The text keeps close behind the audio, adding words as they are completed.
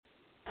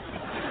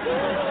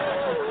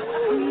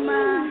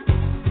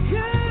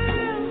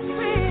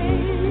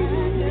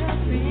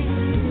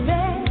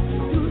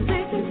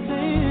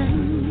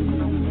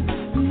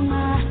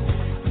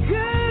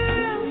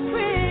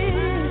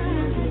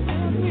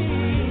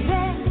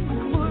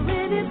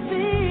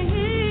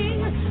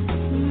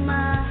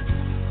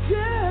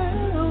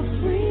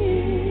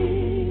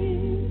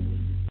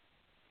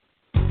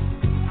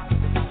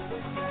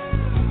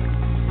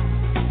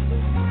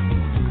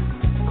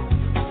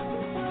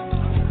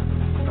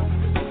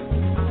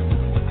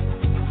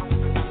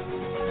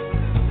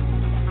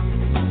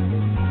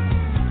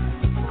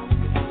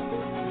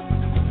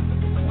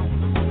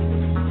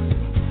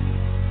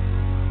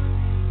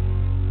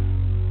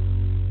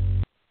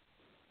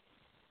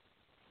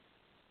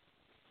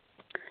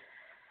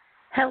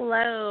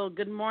Hello,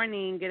 good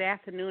morning, good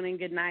afternoon, and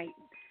good night,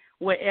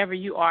 wherever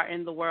you are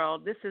in the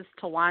world. This is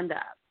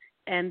Tawanda,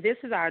 and this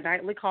is our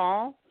nightly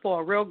call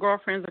for Real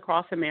Girlfriends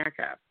Across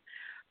America.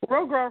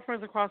 Real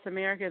Girlfriends Across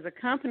America is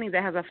a company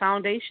that has a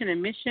foundation and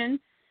mission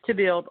to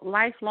build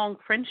lifelong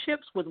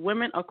friendships with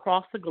women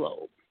across the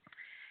globe.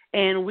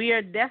 And we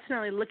are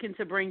definitely looking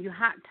to bring you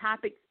hot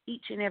topics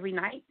each and every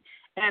night.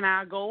 And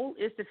our goal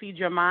is to feed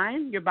your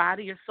mind, your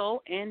body, your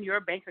soul, and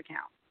your bank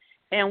account.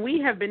 And we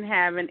have been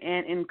having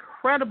an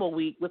incredible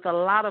week with a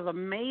lot of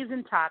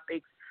amazing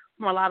topics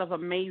from a lot of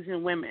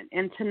amazing women.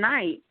 And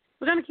tonight,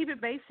 we're going to keep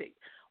it basic.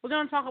 We're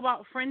going to talk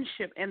about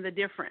friendship and the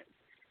difference.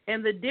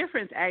 And the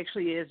difference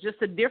actually is just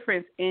the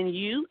difference in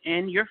you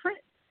and your friend,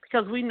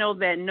 because we know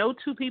that no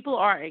two people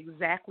are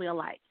exactly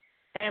alike.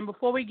 And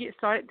before we get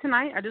started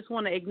tonight, I just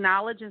want to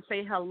acknowledge and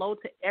say hello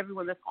to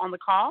everyone that's on the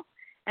call.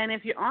 And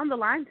if you're on the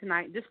line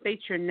tonight, just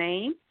state your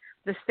name,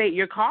 the state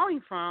you're calling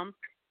from,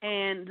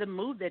 and the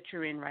mood that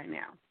you're in right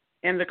now.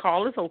 And the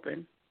call is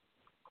open.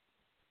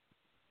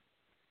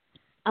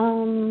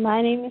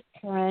 My name is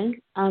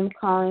Karen. I'm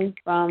calling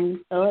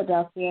from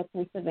Philadelphia,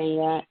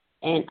 Pennsylvania,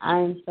 and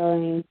I'm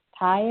feeling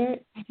tired.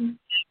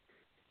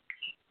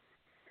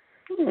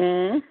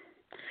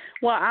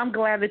 Well, I'm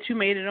glad that you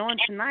made it on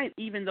tonight,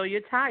 even though you're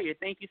tired.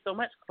 Thank you so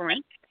much,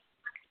 Karen.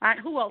 All right,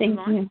 who else is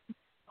on? You.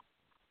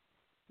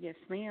 Yes,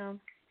 ma'am.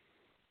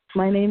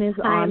 My name is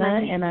Hi,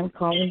 Anna, and I'm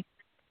calling.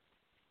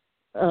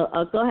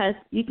 Go ahead.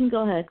 You can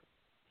go ahead.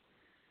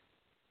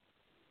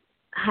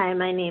 Hi,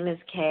 my name is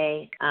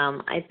Kay.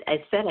 I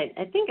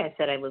think I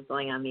said I was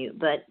going on mute,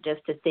 but just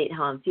to state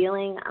how I'm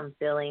feeling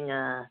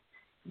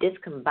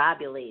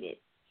discombobulated,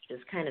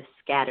 just kind of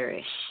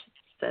scatterish.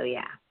 So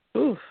yeah.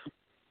 Oof.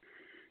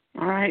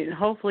 All right.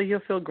 Hopefully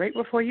you'll feel great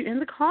before you end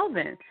the call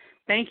then.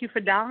 Thank you for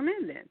dialing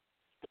in then.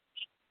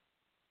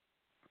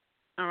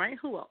 All right.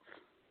 Who else?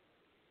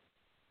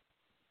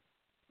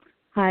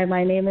 Hi,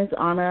 my name is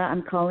Anna.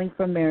 I'm calling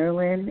from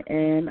Maryland,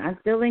 and I'm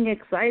feeling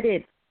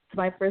excited. It's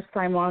my first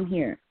time on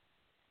here.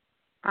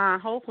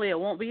 Hopefully it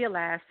won't be your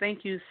last.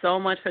 Thank you so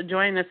much for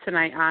joining us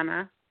tonight,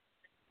 Anna.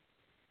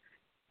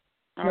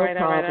 All right.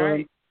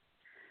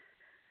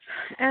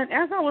 And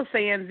as I was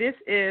saying, this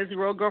is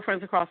Real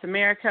Girlfriends Across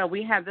America.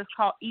 We have this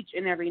call each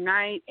and every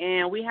night,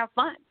 and we have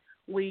fun.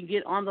 We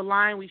get on the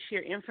line, we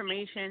share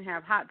information,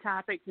 have hot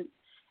topics,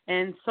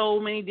 and so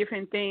many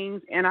different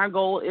things, and our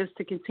goal is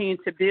to continue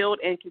to build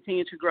and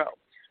continue to grow.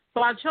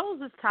 So I chose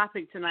this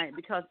topic tonight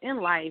because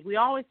in life, we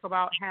always talk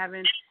about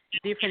having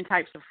different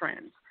types of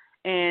friends,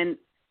 and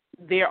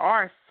there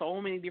are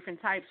so many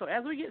different types. So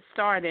as we get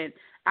started,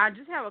 I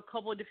just have a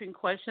couple of different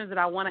questions that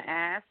I want to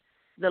ask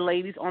the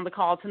ladies on the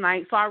call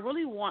tonight. So I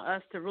really want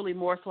us to really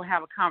more so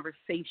have a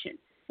conversation.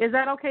 Is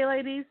that okay,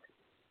 ladies?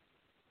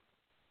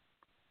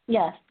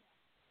 Yes.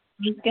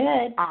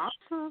 Good.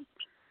 Awesome.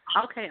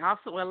 Okay,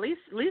 awesome. Well, at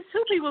least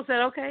two people said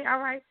okay. All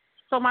right.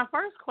 So my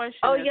first question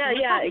is...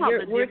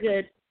 We're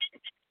good.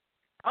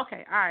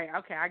 Okay, all right.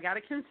 Okay, I got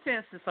a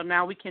consensus, so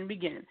now we can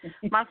begin.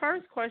 My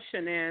first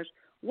question is,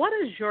 what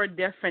is your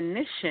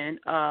definition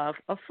of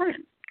a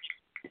friend?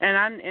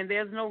 And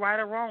there's no right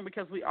or wrong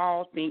because we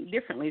all think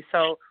differently.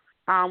 So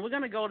we're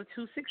going to go to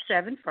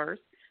 267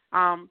 first.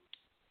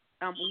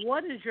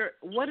 What is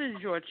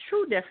your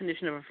true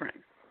definition of a friend?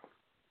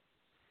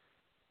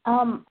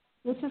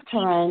 This is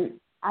Karen.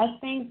 I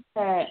think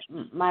that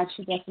my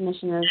true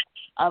definition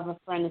of a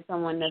friend is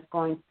someone that's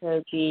going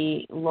to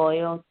be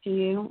loyal to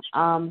you,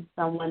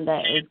 someone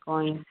that is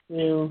going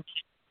to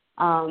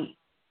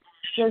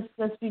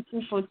just be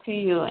truthful to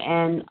you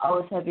and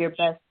always have your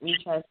best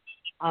interest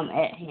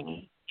at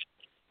hand.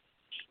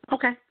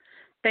 Okay.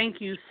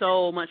 Thank you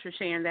so much for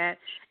sharing that.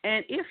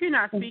 And if you're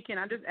not speaking,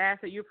 I just ask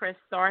that you press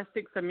 *6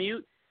 to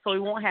mute so we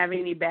won't have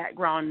any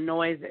background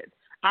noises.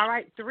 All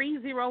right,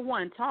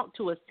 301, talk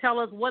to us. Tell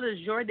us, what is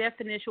your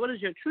definition? What is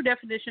your true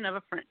definition of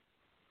a friend?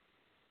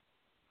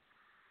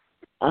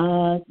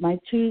 My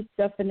true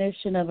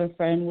definition of a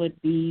friend would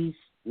be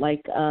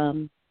like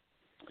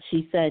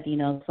she said,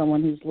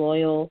 someone who's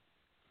loyal,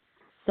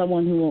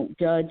 someone who won't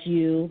judge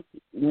you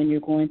when you're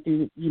going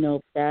through,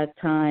 bad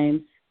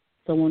times,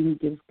 someone who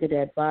gives good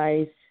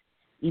advice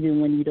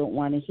even when you don't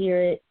want to hear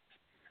it,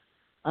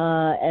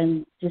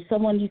 and just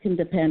someone you can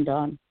depend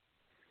on.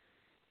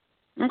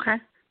 Okay.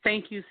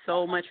 Thank you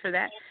so much for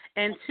that.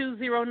 And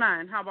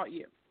 209, how about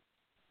you?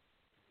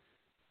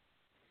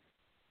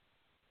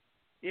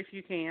 If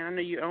you can. I know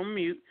you're on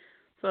mute,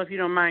 so if you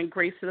don't mind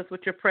gracing us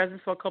with your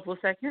presence for a couple of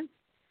seconds,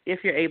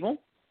 if you're able.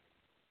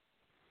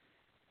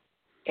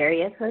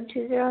 Area code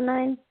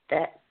 209?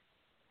 That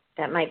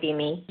might be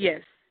me.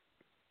 Yes,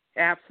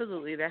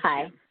 absolutely. That's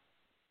Hi. you.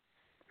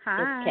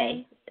 Hi.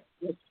 Okay.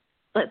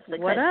 What's the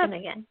What question up?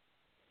 again?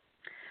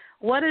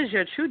 What is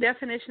your true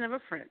definition of a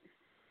friend?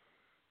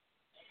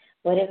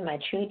 What is my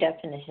true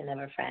definition of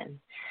a friend?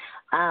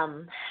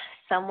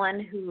 Someone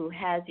who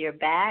has your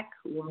back,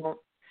 who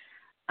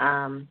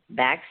won't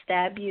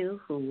backstab you,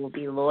 who will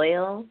be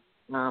loyal,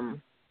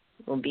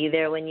 will be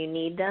there when you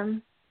need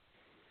them,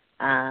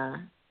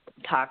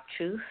 talk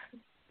truth.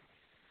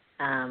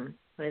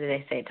 What what do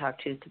they say, talk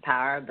truth to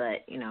power,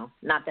 but, you know,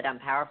 not that I'm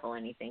powerful or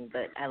anything,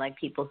 but I like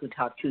people who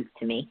talk truth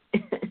to me.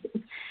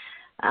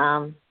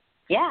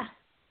 Yeah,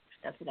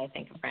 that's what I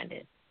think a friend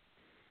is.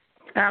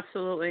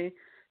 Absolutely.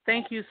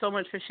 Thank you so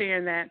much for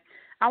sharing that.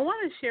 I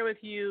want to share with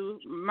you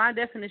my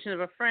definition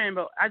of a friend,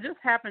 but I just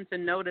happened to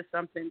notice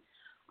something.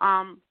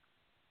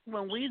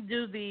 When we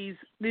do these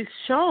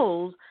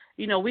shows,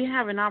 you know, we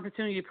have an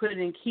opportunity to put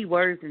in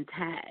keywords and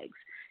tags.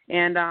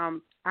 And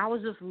I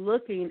was just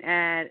looking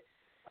at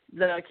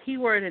the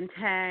keyword and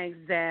tags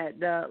that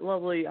the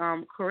lovely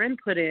Corinne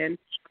put in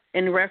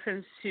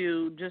reference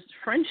to just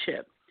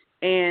friendship.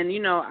 And,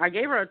 you know, I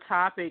gave her a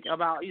topic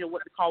about, you know,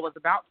 what the call was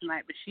about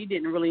tonight, but she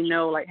didn't really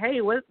know, like, hey,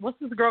 what's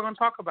this girl going to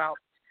talk about?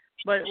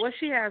 But what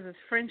she has is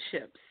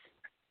friendships,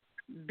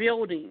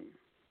 building,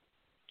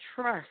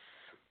 trust,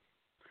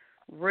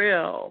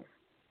 real,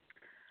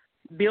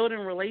 building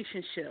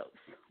relationships,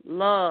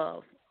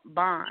 love,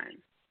 bond.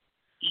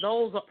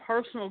 Those are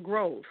personal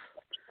growth.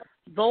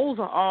 Those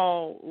are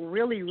all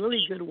really,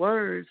 really good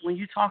words when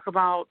you talk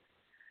about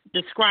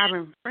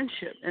describing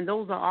friendship, and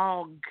those are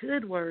all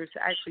good words to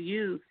actually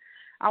use.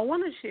 I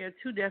want to share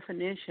two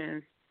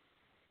definitions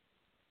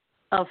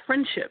of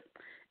friendship,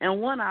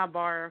 and one I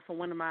borrowed from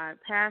one of my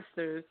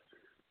pastors,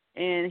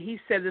 and he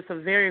said this a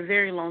very,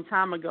 very long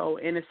time ago,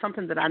 and it's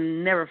something that I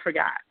never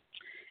forgot.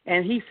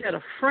 And he said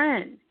a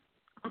friend,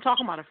 I'm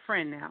talking about a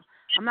friend now.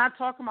 I'm not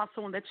talking about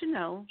someone that you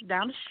know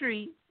down the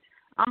street.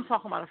 I'm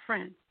talking about a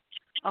friend.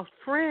 A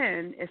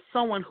friend is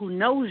someone who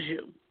knows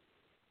you.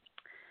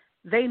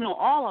 They know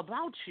all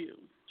about you.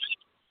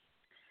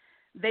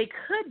 They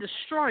could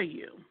destroy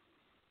you,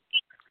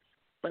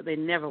 but they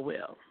never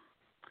will.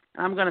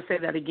 I'm going to say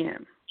that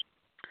again.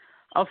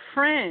 A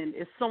friend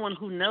is someone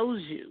who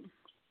knows you.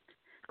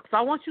 So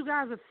I want you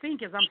guys to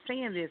think as I'm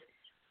saying this,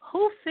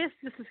 who fits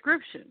this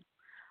description?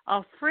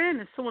 A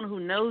friend is someone who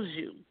knows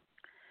you.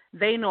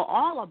 They know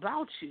all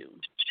about you,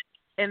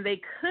 and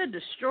they could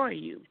destroy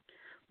you,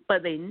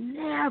 but they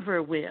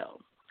never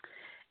will.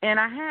 And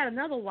I had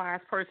another wise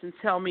person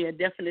tell me a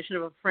definition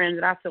of a friend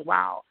that I said,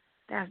 wow,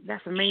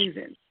 that's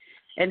amazing.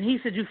 And he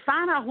said, you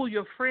find out who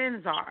your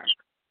friends are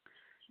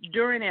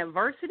during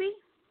adversity,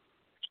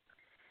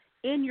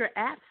 in your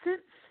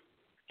absence,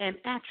 and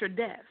at your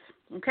death,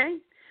 okay?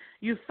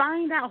 You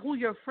find out who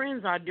your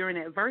friends are during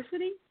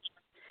adversity,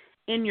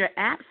 in your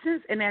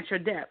absence, and at your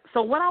death.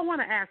 So what I want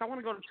to ask, I want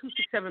to go to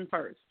 267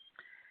 first.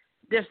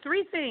 There's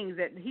three things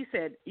that he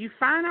said. You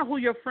find out who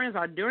your friends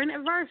are during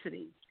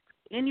adversity,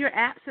 in your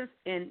absence,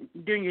 and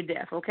during your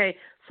death, okay?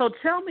 So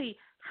tell me,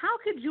 how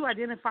could you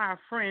identify a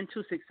friend,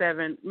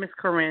 267, Miss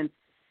Corinne,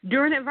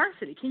 during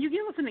adversity? Can you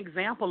give us an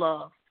example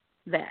of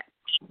that?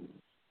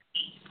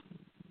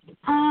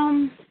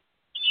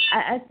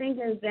 I think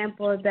an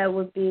example of that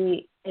would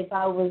be if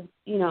I was,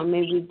 you know,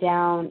 maybe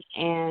down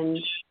and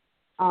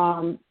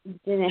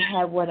didn't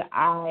have what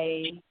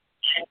I,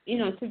 you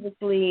know,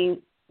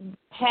 typically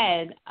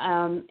had,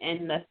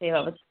 and let's say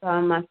I was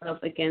throwing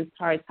myself against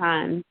hard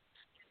times,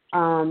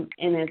 and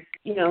it's,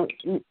 you know,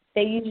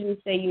 they usually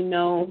say you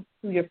know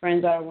who your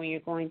friends are when you're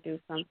going through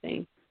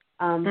something.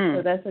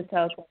 So that's a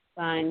telltale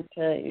sign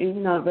to, you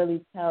know,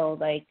 really tell,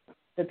 like,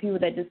 the people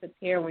that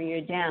disappear when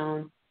you're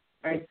down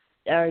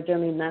are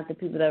generally not the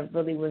people that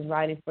really was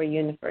riding for you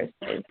in the first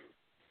place.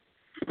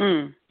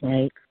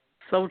 Right.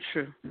 So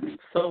true.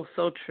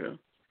 So true.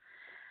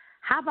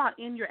 How about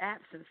in your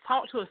absence?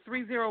 Talk to us,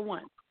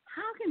 301.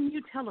 How can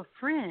you tell a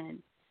friend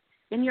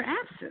in your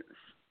absence?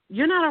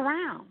 You're not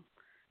around,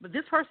 but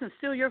this person is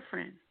still your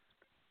friend.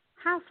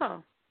 How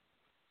so?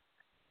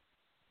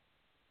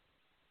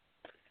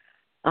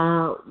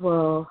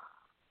 Well,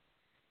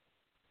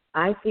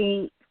 I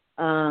think,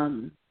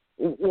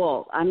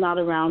 well, I'm not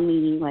around,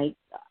 meaning like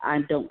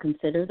I don't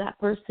consider that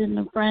person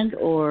a friend,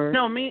 or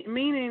no,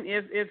 meaning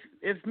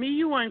if me,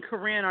 you, and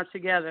Corinne are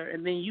together,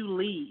 and then you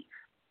leave,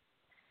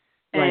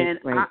 and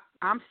right.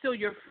 I'm still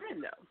your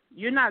friend though.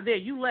 You're not there.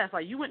 You left,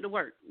 like you went to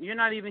work. You're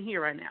not even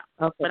here right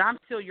now. Okay. But I'm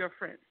still your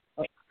friend.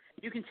 Okay.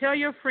 You can tell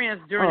your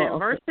friends during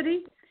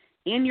adversity,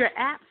 in your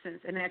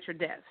absence, and at your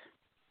death.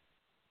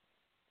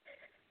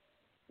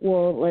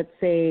 Well, let's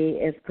say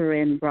if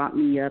Corinne brought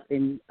me up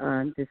in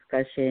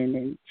discussion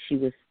and she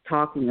was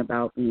talking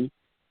about me,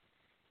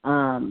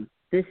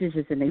 this is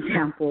just an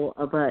example,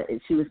 but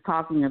she was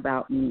talking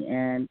about me,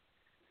 and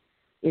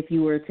if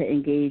you were to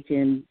engage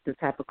in the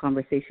type of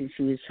conversation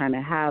she was trying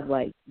to have,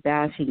 like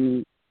bashing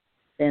me,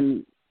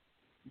 then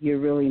you're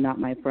really not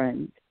my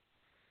friend.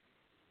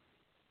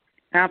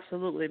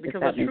 Absolutely,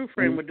 because a true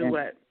friend would do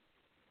what?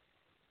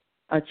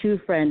 A true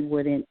friend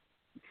wouldn't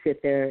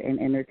sit there and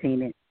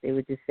entertain it. They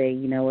would just say,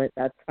 you know what,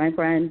 that's my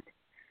friend.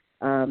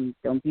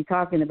 Don't be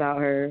talking about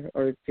her,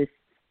 or just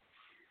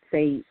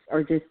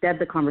dead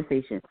the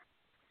conversation.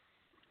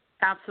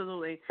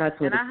 Absolutely. That's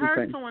what. And I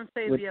heard someone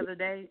say the other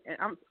day.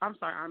 I'm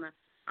sorry, Anna.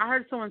 I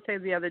heard someone say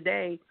the other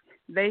day.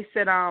 They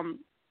said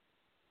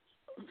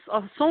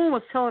someone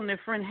was telling their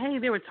friend, hey,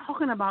 they were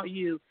talking about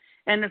you,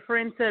 and the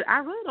friend said, I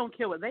really don't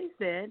care what they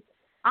said.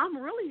 I'm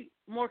really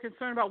more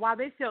concerned about why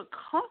they felt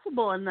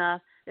comfortable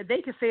enough that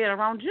they could say it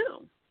around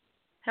you.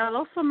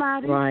 Hello,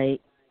 somebody.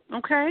 Right.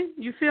 Okay,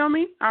 you feel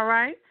me? All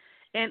right.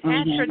 And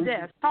at your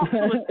desk, talk to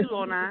us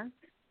 209.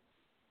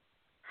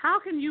 How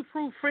can you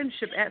prove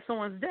friendship at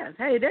someone's desk?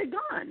 Hey, they're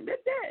gone. They're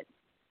dead.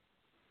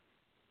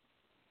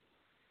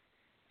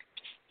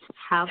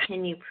 How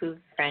can you prove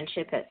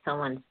friendship at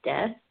someone's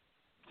desk?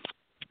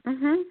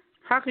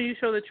 How can you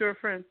show that you're a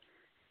friend?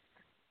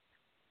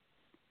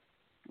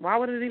 Why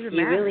would it even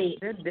matter?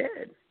 They're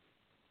dead.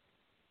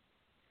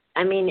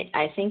 I mean,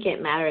 I think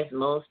it matters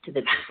most to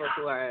the people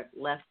who are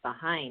left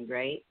behind,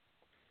 right?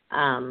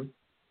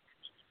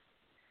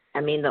 I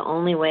mean, the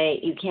only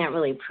way you can't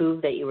really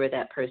prove that you were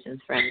that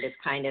person's friend. It's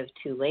kind of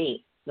too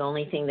late. The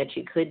only thing that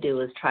you could do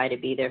is try to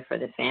be there for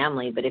the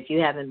family. But if you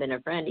haven't been a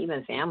friend,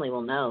 even family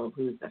will know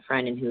who's a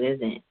friend and who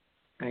isn't,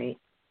 right?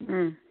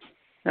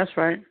 That's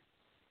right.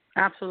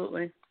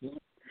 Absolutely.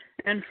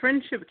 And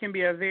friendship can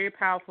be a very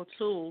powerful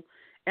tool,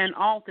 and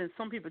often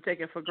some people take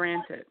it for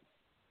granted.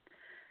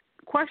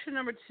 Question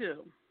number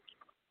 2.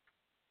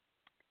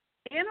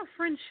 In a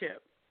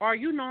friendship, are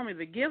you normally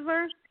the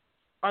giver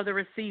or the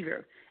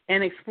receiver?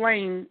 And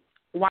explain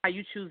why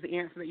you choose the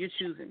answer that you're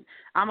choosing.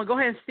 I'm going to go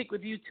ahead and stick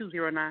with you,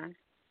 209.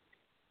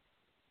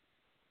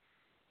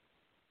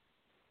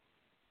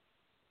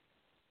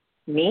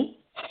 Me?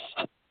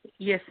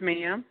 Yes,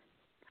 ma'am.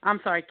 I'm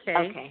sorry, Kay.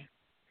 Okay.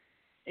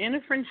 In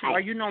a friendship, are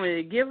you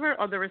normally the giver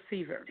or the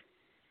receiver?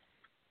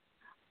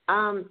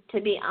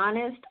 To be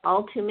honest,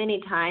 all too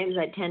many times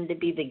I tend to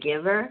be the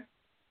giver.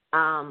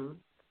 And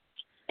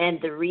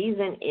the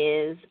reason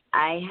is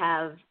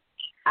I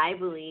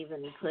believe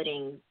in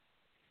putting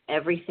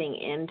everything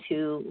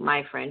into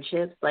my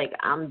friendships. Like,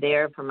 I'm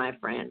there for my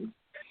friends.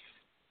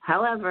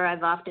 Very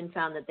I've often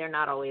found that they're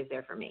not always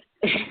there for me.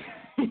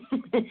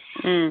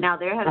 Now,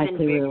 there have been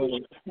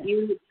very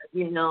few,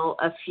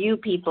 a few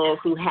people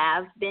who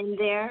have been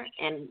there,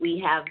 and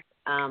we have,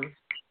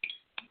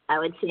 I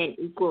would say, an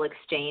equal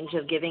exchange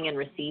of giving and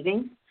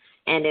receiving.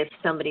 And if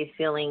somebody's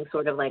feeling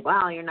sort of like,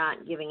 wow, you're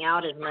not giving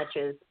out as much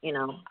as,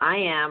 I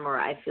am, or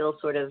I feel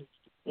sort of,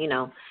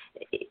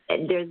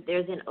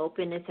 there's an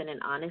openness and an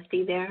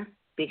honesty there,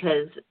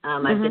 because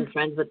I've been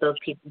friends with those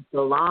people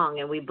so long,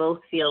 and we both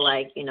feel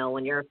like,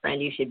 when you're a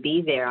friend, you should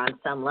be there on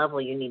some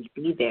level. You need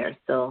to be there.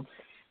 So,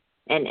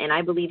 and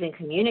I believe in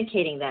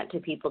communicating that to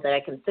people that I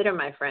consider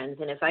my friends.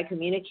 And if I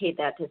communicate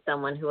that to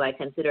someone who I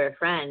consider a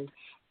friend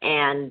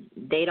and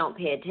they don't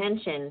pay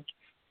attention,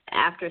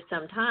 after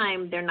some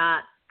time, they're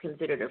not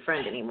considered a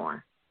friend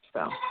anymore.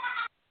 So.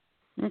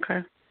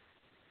 Okay.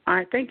 All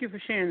right. Thank you for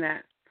sharing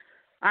that.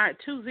 All right,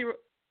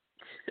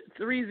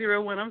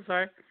 301, I'm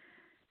sorry.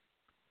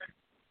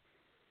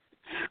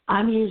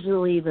 I'm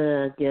usually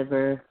the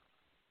giver,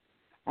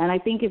 and I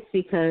think it's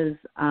because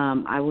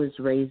I was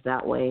raised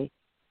that way.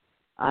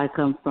 I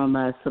come from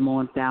a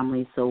Samoan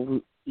family,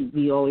 so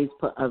we always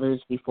put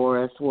others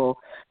before us. Well,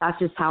 that's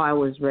just how I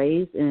was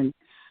raised, and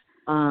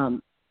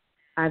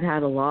I've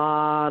had a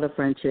lot of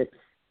friendships,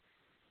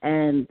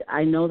 and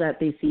I know that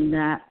they've seen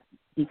that,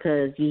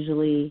 because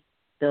usually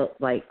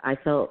I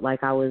felt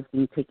like I was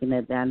being taken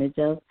advantage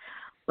of,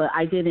 but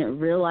I didn't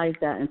realize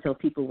that until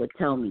people would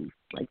tell me,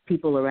 like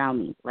people around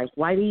me, like,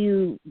 why do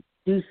you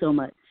do so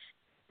much?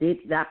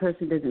 That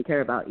person doesn't care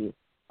about you,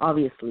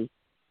 obviously.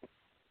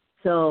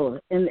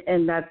 So,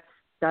 and that's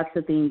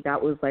the thing.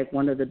 That was like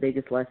one of the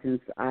biggest lessons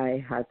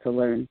I had to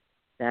learn,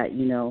 that,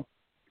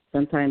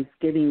 sometimes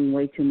giving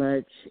way too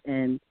much,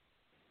 and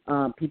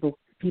people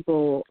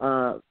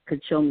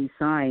could show me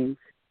signs,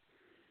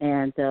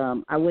 and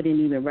I wouldn't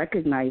even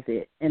recognize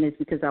it, and it's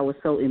because I was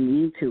so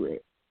immune to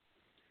it.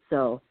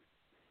 So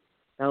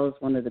that was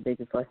one of the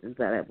biggest lessons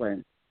that I've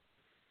learned,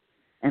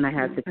 and I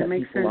had to cut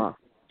people off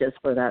just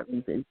for that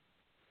reason.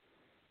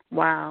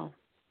 Wow.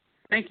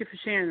 Thank you for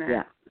sharing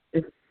that.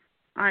 Yeah.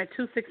 All right,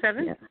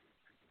 267. Yeah.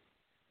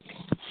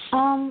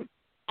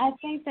 I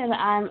think that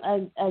I'm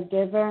a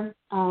giver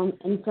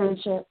in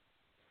friendship.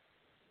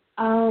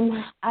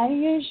 I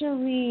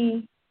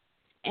usually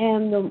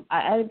am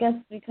I guess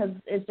because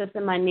it's just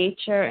in my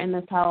nature, and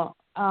that's how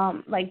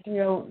like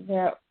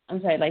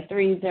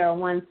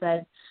 301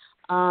 said,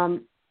 I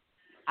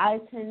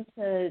tend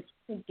to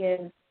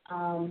give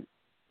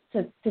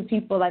to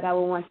people like I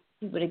would want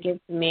people to give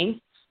to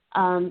me.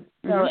 And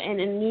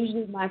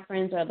usually my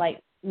friends are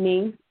like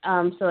me.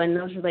 So in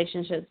those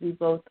relationships, we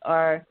both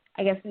are,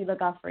 I guess we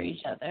look out for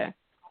each other.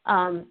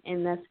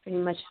 And that's pretty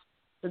much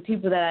the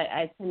people that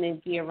I tend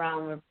to be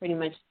around. We're pretty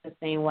much the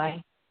same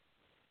way.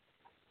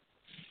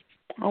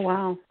 Oh,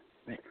 wow.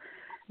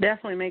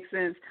 Definitely makes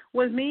sense.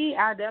 With me,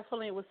 I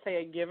definitely would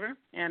say a giver,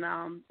 and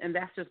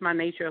that's just my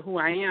nature of who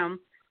I am.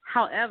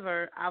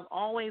 However, I've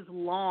always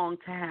longed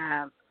to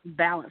have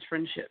balanced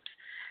friendships,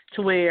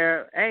 to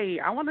where, hey,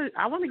 I want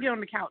to get on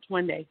the couch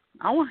one day.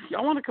 I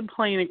want to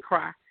complain and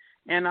cry,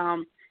 and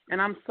I'm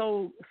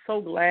so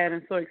glad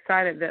and so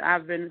excited that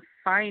I've been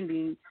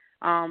finding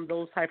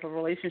those type of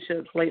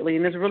relationships lately,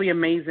 and it's really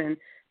amazing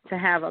to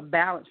have a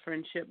balanced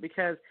friendship,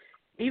 because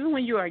even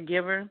when you are a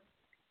giver,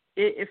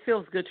 it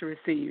feels good to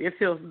receive. It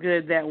feels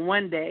good that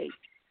one day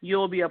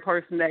you'll be a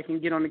person that can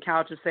get on the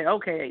couch and say,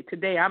 okay,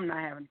 today I'm not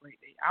having a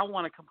great day. I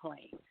want to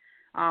complain.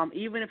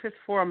 Even if it's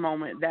for a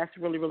moment, that's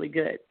really, really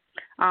good.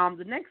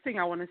 The next thing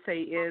I want to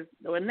say is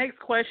the next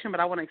question, but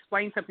I want to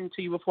explain something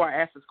to you before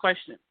I ask this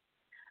question.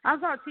 I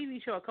saw a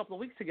TV show a couple of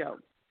weeks ago,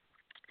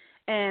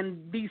 and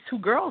these two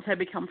girls had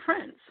become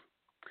friends.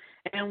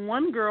 And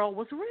one girl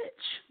was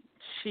rich.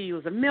 She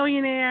was a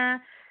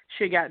millionaire.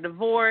 She got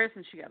divorced,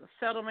 and she got a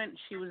settlement.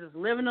 She was just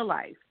living a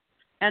life.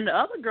 And the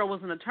other girl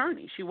was an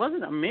attorney. She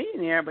wasn't a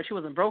millionaire, but she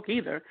wasn't broke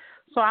either.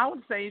 So I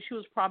would say she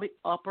was probably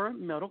upper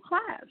middle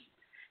class.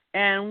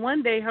 And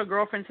one day her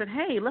girlfriend said,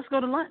 hey, let's go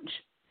to lunch.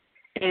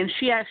 And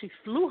she actually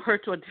flew her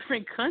to a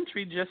different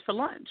country just for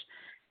lunch.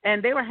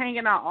 And they were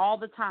hanging out all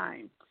the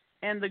time.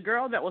 And the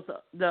girl that was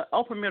the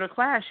upper middle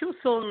class, she was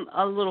feeling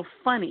a little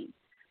funny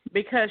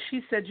because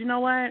she said, you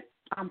know what,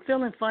 I'm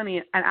feeling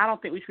funny, and I don't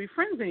think we should be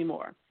friends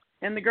anymore.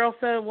 And the girl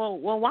said, well,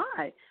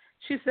 why?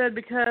 She said,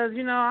 because,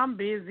 I'm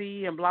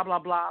busy and blah, blah,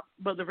 blah.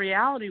 But the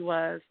reality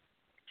was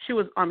she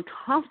was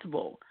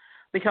uncomfortable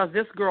because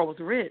this girl was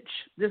rich.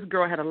 This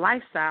girl had a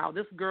lifestyle.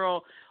 This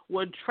girl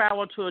would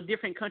travel to a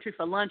different country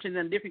for lunch and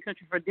then a different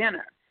country for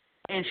dinner.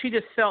 And she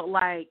just felt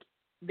like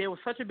there was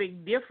such a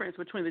big difference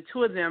between the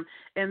two of them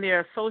and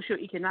their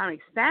socioeconomic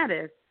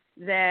status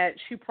that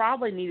she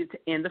probably needed to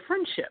end the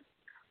friendship.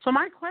 So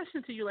my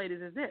question to you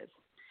ladies is this.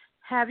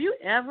 Have you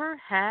ever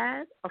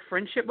had a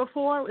friendship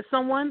before with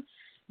someone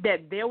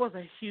that there was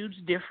a huge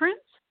difference?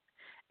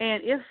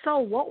 And if so,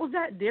 what was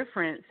that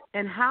difference,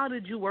 and how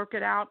did you work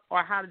it out,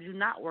 or how did you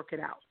not work it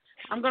out?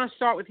 I'm going to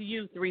start with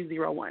you,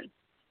 301.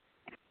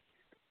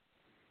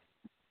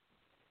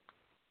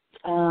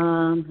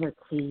 Let's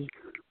see.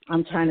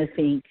 I'm trying to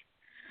think.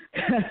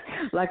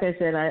 Like I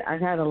said,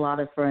 I've had a lot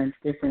of friends,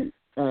 different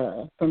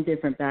from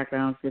different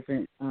backgrounds,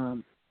 different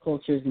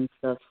cultures and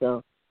stuff.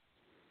 So,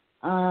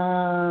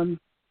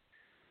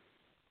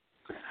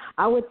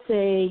 I would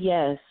say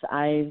yes.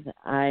 I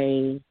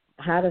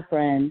had a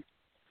friend.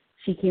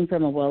 She came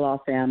from a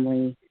well-off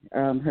family.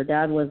 Her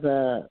dad was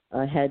a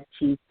head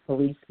chief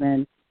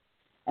policeman,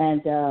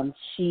 and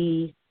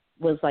she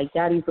was like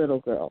daddy's little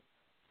girl.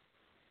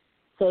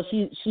 So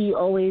she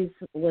always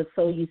was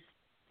so used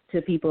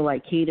to people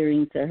like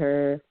catering to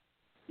her,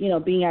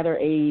 being at her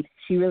age.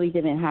 She really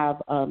didn't have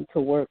to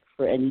work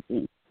for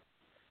anything.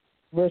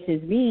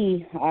 Versus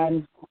me,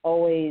 I'm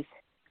always,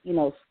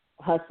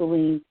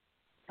 hustling,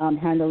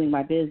 handling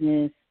my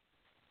business,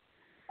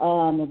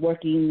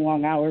 working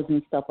long hours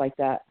and stuff like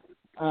that.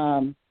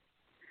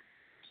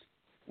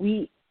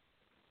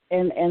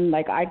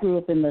 Like I grew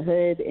up in the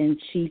hood, and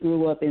she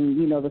grew up in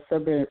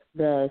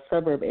the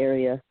suburb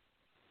area.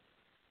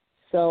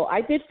 So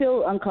I did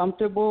feel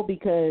uncomfortable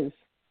because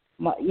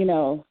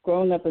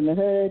growing up in the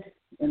hood,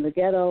 in the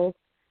ghetto,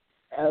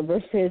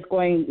 versus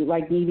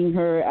meeting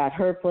her at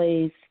her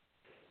place,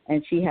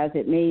 and she has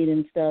it made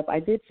and stuff. I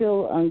did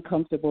feel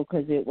uncomfortable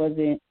because it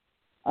wasn't.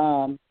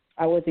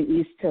 I wasn't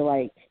used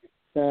to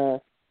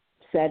the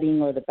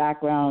setting or the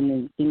background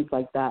and things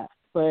like that.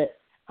 But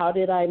how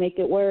did I make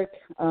it work?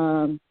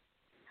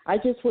 I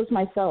just was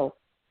myself.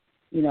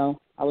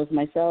 I was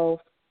myself.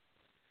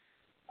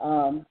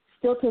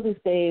 Still to this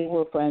day,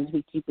 we're friends.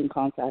 We keep in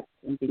contact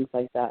and things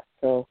like that.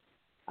 So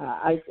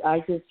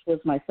I just was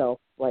myself.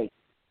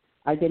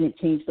 I didn't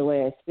change the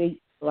way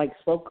I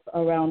spoke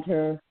around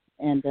her,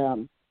 and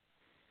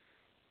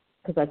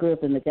because I grew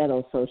up in the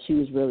ghetto, so she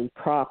was really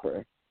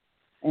proper.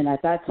 And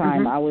at that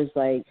time, I was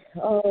like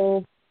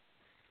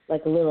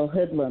a little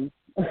hoodlum.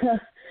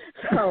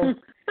 So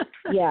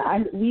yeah,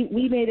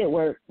 we made it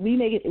work. We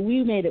made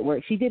it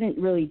work. She didn't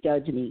really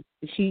judge me.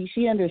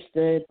 She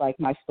understood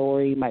my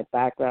story, my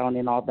background,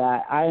 and all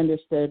that. I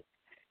understood,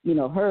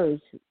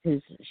 hers,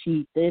 because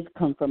she did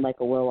come from a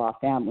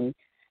well-off family.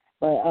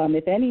 But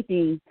if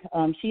anything,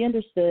 she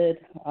understood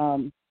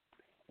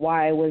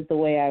why I was the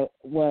way I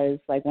was.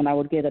 When I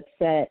would get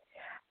upset,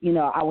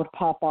 I would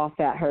pop off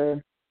at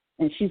her,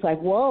 and she's like,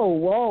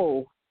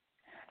 "Whoa."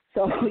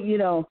 So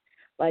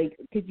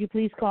could you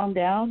please calm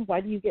down?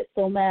 Why do you get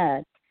so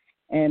mad?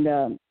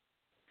 And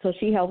so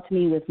she helped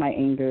me with my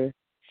anger.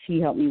 She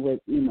helped me with,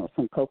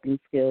 some coping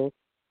skills.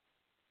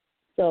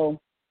 So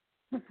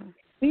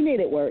we made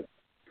it work.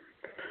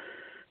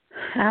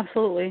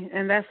 Absolutely,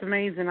 and that's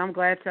amazing. I'm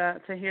glad to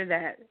hear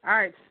that. All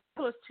right,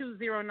 so it's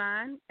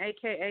 209,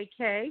 a.k.a.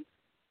 Kay.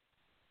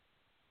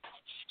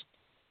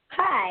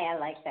 Hi, I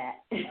like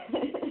that.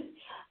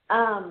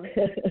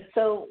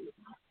 So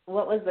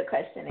what was the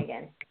question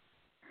again?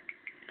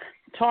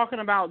 Talking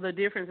about the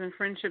difference in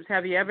friendships,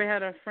 have you ever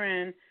had a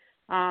friend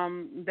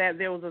that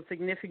there was a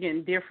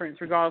significant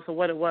difference regardless of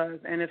what it was?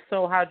 And if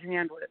so, how'd you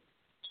handle it?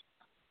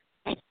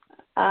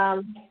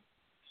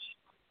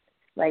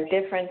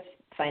 Difference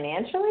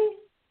financially?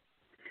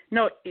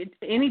 No,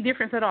 any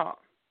difference at all.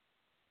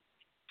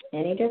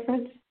 Any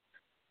difference?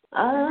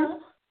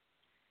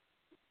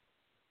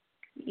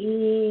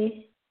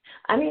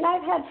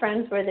 I've had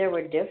friends where there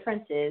were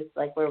differences,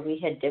 where we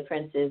had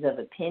differences of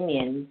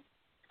opinions.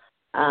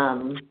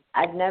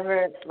 I've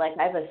never,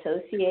 I've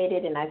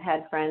associated and I've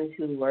had friends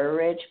who were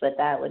rich, but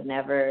that would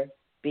never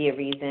be a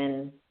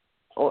reason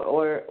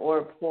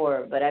or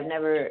poor, but I've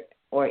never,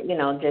 or, you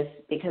know, just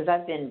because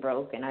I've been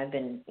broke and I've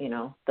been, you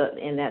know,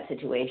 in that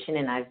situation,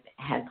 and I've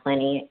had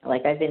plenty,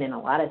 like I've been in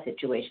a lot of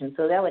situations,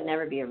 so that would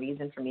never be a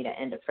reason for me to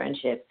end a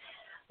friendship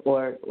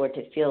or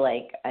to feel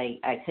like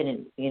I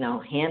couldn't, you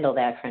know, handle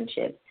that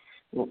friendship.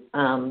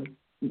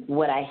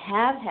 What I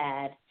have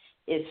had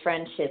is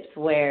friendships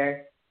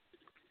where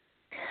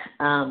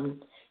there's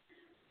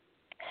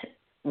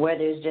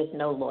just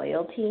no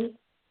loyalty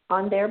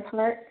on their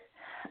part.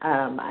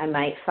 I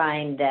might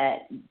find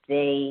that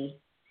they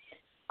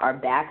are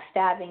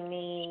backstabbing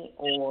me,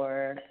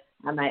 or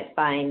I might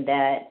find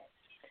that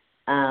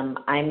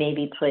I may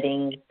be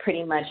putting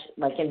pretty much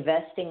like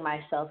investing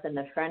myself in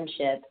the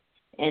friendship,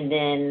 and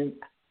then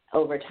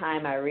over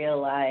time I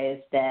realize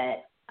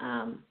that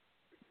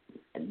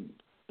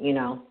you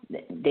know,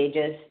 they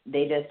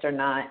just are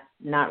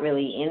not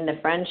really in the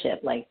friendship.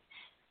 Like,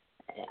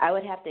 I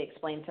would have to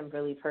explain some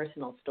really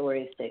personal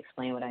stories to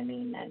explain what I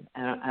mean, and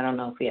I don't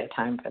know if we have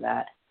time for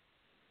that.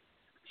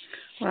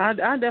 Well, I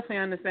definitely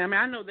understand. I mean,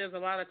 I know there's a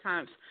lot of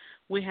times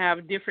we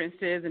have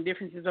differences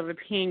of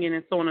opinion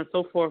and so on and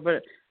so forth,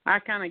 but I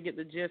kind of get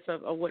the gist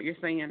of what you're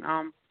saying.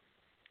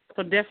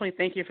 So definitely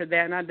thank you for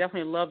that, and I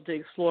definitely love to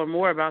explore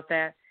more about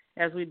that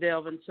as we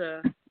delve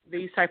into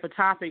these type of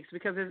topics,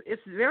 because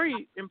it's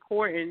very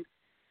important,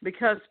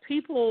 because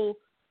people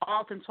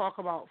often talk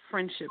about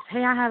friendships.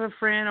 Hey, I have a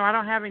friend, or I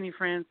don't have any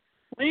friends.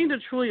 We need to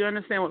truly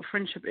understand what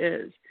friendship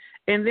is.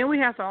 And then we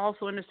have to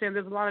also understand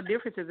there's a lot of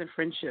differences in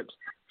friendships.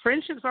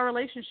 Friendships are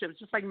relationships,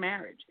 just like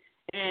marriage.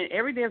 And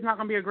every day is not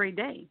going to be a great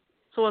day.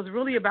 So it's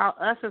really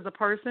about us as a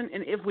person,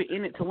 and if we're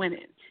in it to win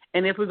it.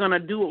 And if we're going to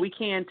do what we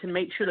can to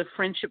make sure the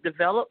friendship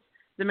develops,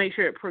 to make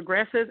sure it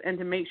progresses, and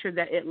to make sure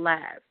that it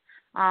lasts.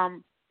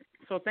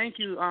 So thank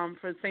you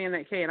for saying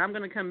that, Kay. And I'm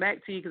going to come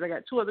back to you because I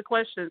got two other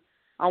questions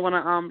I want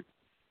to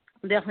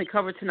definitely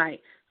cover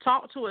tonight.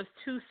 Talk to us,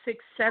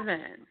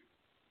 267.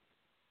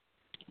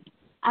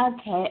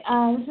 Okay,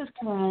 this is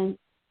Karen.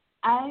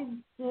 I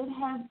did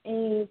have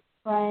a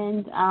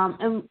friend,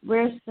 and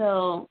we're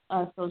still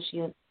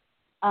associates,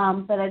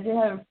 but I did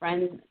have a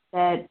friend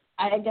that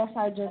I guess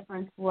our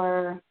difference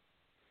were,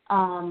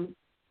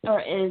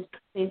 or is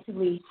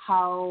basically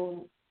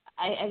how,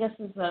 I guess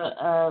it's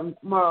a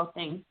moral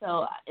thing.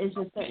 So it's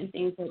just certain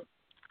things that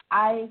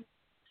I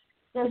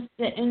just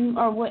didn't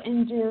or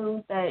wouldn't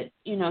do that,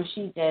 you know,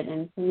 she did.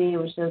 And to me, it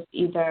was just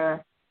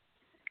either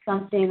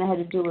something that had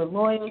to do with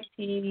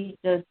loyalty,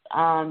 just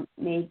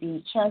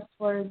maybe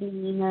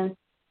trustworthiness.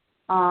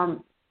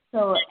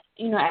 So,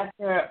 you know,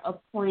 after a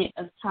point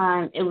of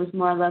time, it was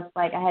more or less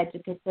like I had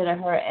to consider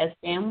her as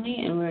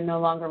family, and we were no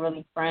longer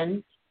really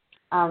friends.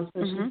 So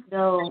she's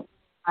still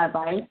my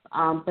wife,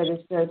 but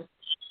it's just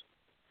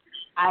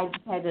I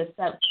just had to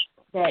accept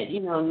that,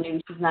 you know,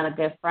 maybe she's not a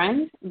good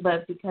friend,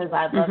 but because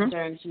I loved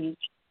her and she's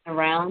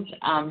around,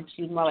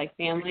 she's more like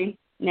family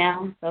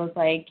now. So it's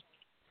like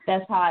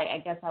that's how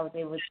I guess I was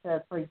able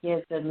to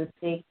forgive the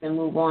mistakes and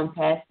move on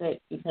past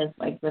it, because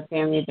like the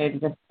family, they're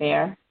just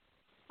there.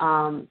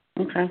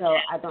 So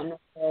I don't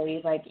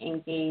necessarily like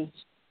engage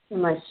too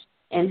much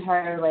in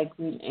her, like,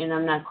 and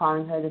I'm not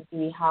calling her to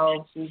see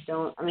how she's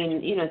doing. I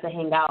mean, you know, to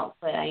hang out,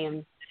 but I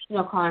am, you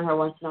know, calling her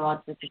once in a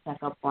while just to check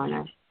up on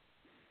her.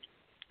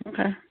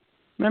 Okay,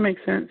 that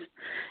makes sense.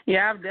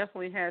 Yeah, I've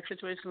definitely had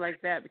situations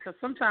like that, because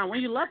sometimes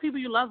when you love people,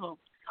 you love them,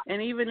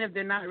 and even if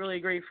they're not really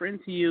a great friend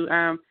to you,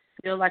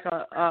 they're like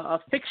a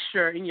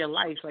fixture in your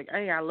life. Like,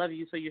 hey, I love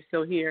you, so you're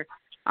still here.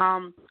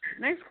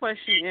 Next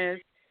question is,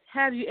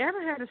 have you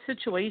ever had a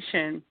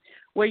situation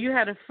where you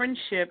had a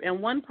friendship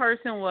and one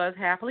person was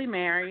happily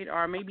married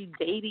or maybe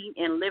dating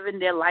and living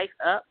their life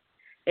up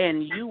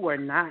and you were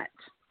not?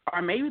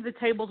 Or maybe the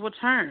tables were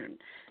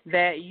turned,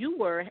 that you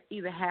were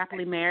either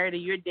happily married or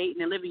you're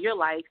dating and living your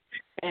life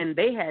and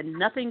they had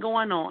nothing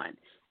going on.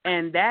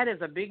 And that is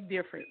a big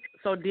difference.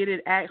 So did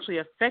it actually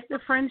affect the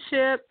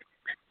friendship,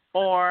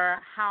 or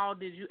how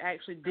did you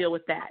actually deal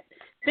with that?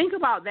 Think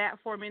about that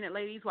for a minute,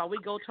 ladies, while we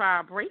go to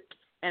our break,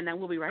 and then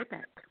we'll be right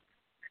back.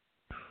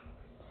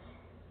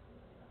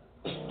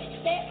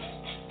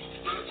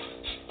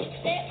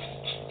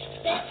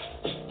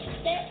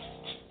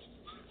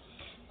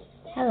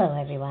 Hello,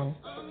 everyone.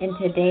 In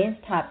today's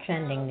top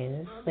trending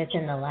news,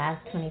 within the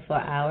last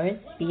 24 hours,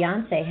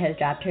 Beyonce has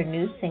dropped her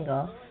new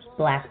single,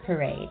 Black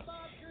Parade.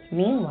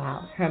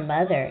 Meanwhile, her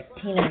mother,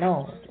 Tina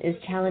Knowles, is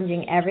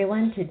challenging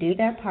everyone to do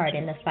their part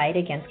in the fight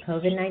against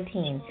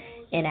COVID-19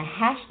 in a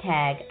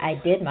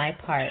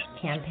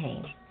 #IDidMyPart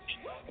campaign.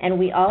 And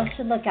we all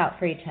should look out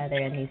for each other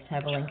in these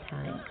troubling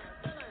times.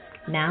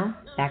 Now,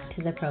 back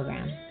to the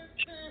program.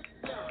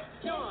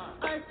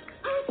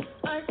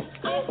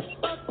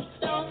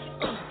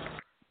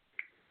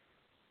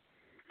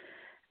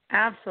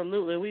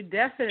 Absolutely. We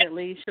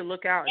definitely should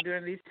look out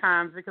during these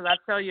times, because I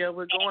tell you,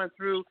 we're going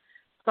through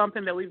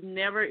something that we've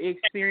never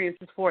experienced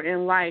before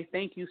in life.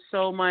 Thank you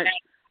so much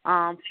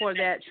for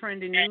that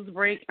trending news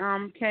break,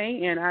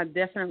 Kay, and I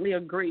definitely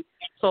agree.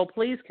 So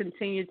please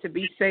continue to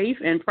be safe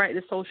and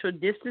practice social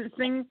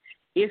distancing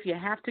if you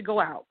have to go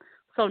out.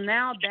 So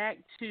now back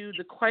to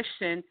the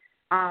question,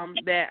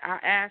 that I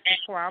asked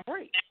before our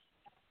break.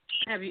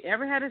 Have you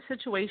ever had a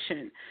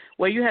situation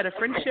where you had a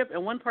friendship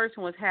and one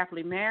person was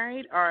happily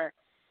married or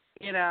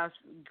in a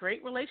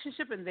great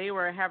relationship and they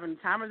were having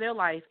the time of their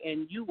life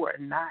and you were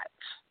not?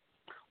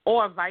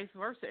 Or vice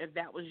versa if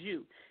that was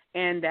you.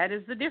 And that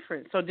is the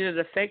difference. So did it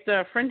affect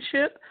the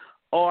friendship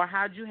or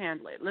how'd you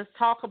handle it? Let's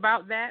talk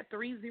about that.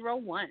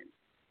 301.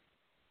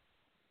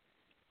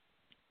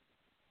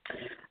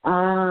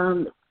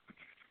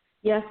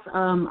 Yes,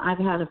 I've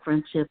had a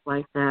friendship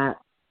like that.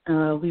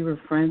 We were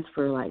friends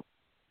for like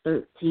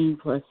 13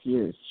 plus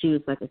years. She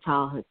was like a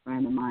childhood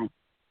friend of mine.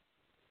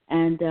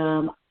 And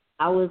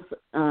I was,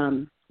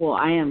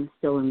 I am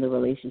still in the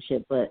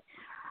relationship, but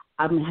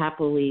I'm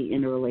happily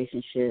in a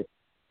relationship.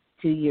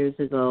 2 years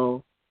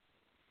ago,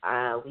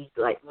 me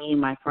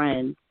and my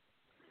friend,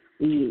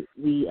 we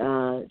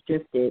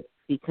drifted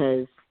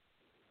because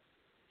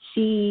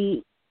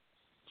she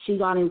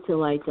got into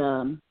like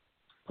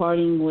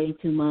partying way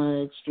too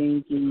much,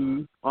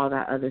 drinking, all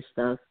that other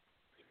stuff.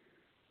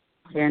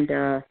 And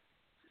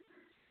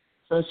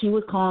so she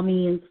would call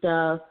me and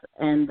stuff,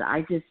 and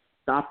I just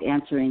stopped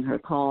answering her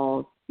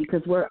calls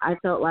because I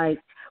felt like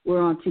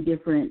we're on two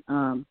different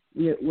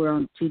we're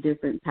on two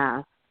different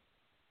paths.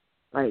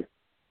 Like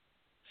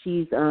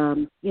she's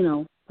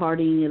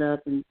partying it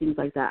up and things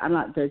like that. I'm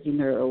not judging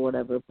her or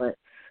whatever, but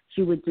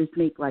she would just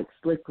make like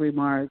slick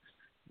remarks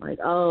like,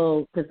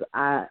 oh, because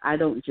I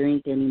don't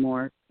drink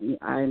anymore.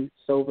 I'm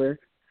sober.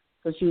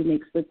 So she would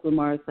make slick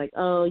remarks like,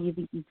 oh, you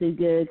think you're too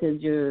good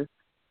because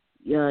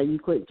you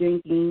quit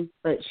drinking.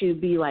 But she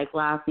would be like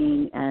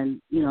laughing and,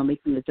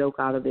 making a joke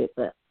out of it.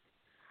 But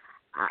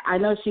I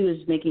know she was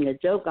making a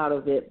joke out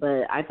of it,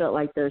 but I felt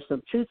like there's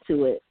some truth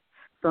to it.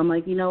 So I'm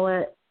like, you know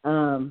what?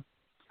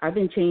 I've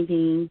been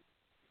changing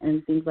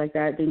and things like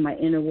that, doing my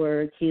inner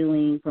work,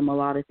 healing from a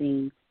lot of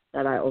things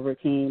that I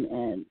overcame,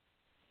 and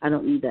I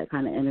don't need that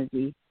kind of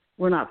energy.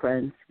 We're not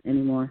friends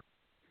anymore.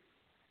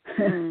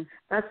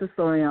 That's the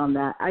story on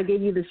that. I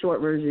gave you the short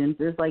version.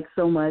 There's like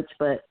so much,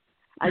 but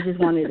I just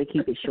wanted to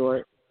keep it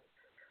short.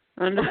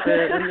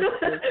 Understood.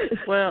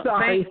 Well,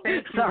 thank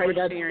you for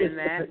sharing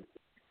that.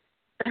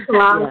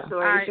 Long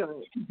story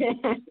short.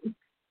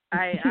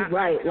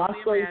 Right, long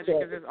story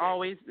short. Because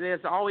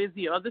there's always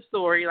the other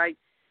story. Like,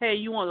 hey,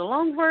 you want the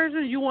long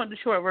version? You want the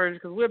short version?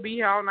 Because we'll be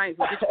here all night.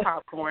 So get your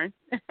popcorn.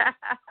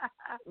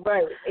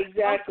 Right,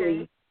 exactly.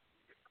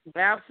 Okay.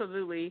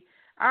 Absolutely.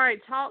 All right,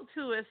 talk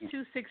to us.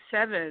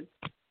 267.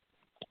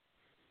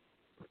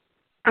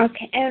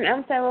 Okay, and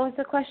I'm sorry, what was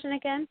the question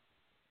again?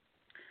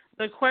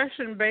 The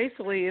question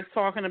basically is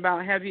talking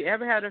about, have you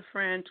ever had a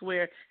friend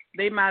where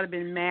they might have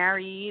been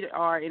married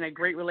or in a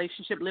great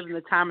relationship, living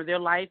the time of their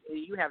life, and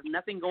you have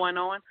nothing going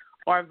on,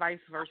 or vice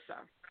versa?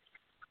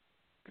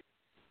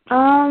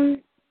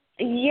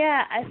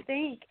 Yeah, I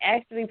think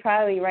actually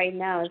probably right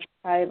now it's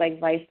probably like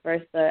vice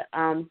versa.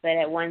 But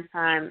at one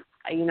time,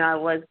 I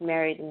was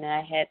married and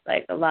I had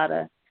like a lot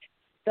of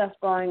stuff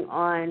going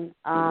on.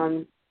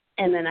 And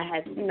then I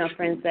had,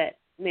 friends that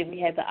maybe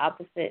had the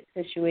opposite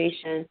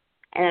situation.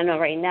 And I know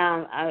right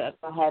now I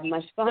don't have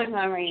much going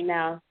on right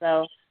now.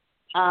 So,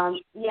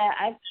 yeah,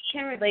 I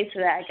can relate to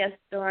that. I guess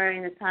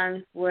during the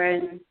times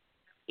when,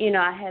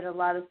 I had a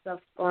lot of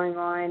stuff going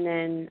on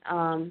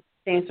and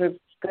things were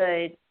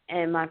good.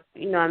 And I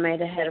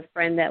might have had a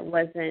friend that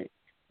wasn't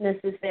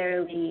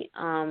necessarily,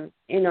 in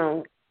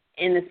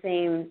the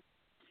same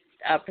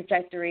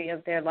trajectory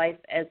of their life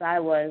as I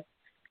was.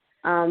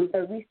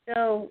 But we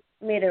still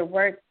made it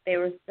work. They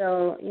were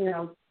still,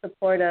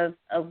 supportive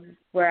of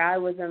where I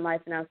was in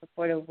life, and I was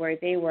supportive of where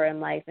they were in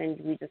life. And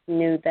we just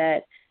knew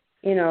that,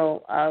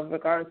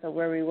 regardless of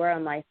where we were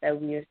in life, that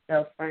we were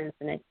still friends,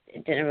 and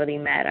it didn't really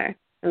matter.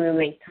 And we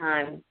made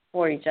time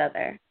for each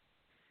other.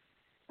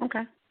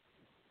 Okay.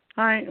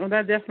 All right. Well,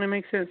 that definitely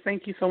makes sense.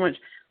 Thank you so much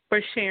for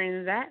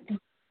sharing that.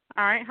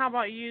 All right. How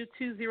about you,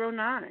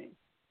 209?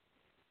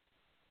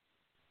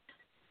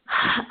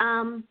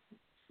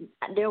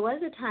 There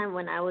was a time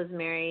when I was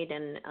married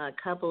and a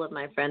couple of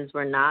my friends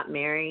were not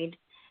married.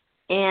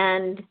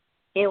 And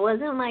it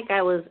wasn't like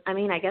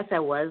I guess I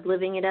was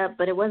living it up,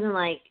 but it wasn't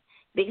like,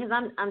 because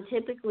I'm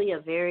typically a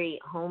very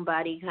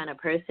homebody kind of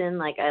person.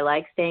 Like, I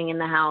like staying in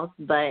the house,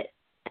 but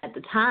at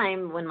the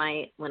time when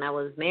I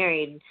was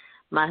married,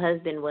 my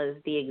husband was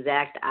the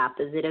exact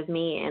opposite of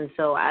me, and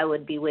so I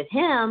would be with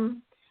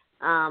him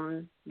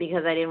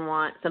because I didn't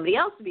want somebody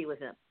else to be with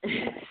him.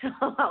 So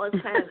I was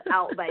kind of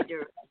out by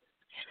duress.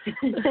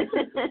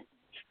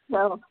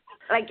 So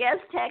I guess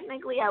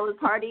technically I was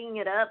partying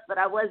it up, but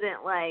I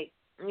wasn't like,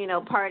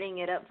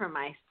 partying it up for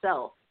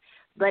myself.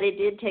 But it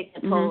did take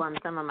a toll on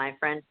some of my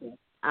friends.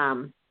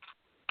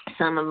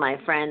 Some of my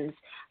friends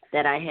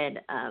that I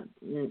had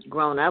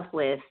grown up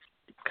with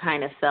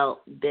kind of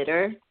felt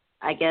bitter,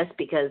 I guess,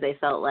 because they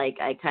felt like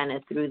I kind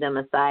of threw them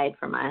aside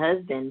for my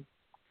husband.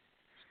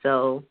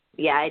 So,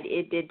 yeah,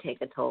 it did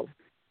take a toll.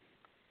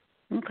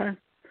 Okay.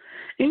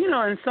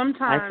 And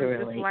sometimes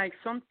it's like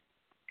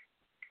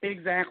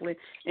exactly.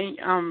 And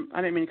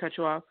I didn't mean to cut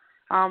you off.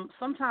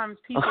 Sometimes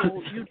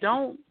people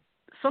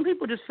some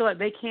people just feel like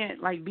they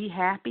can't like be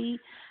happy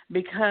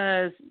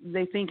because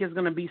they think it's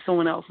going to be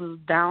someone else's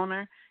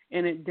downer,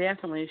 and it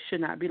definitely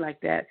should not be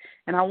like that.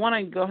 And I want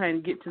to go ahead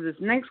and get to this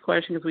next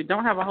question because we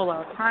don't have a whole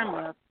lot of time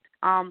left.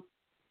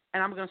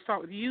 And I'm going to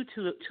start with you,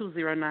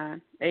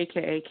 209,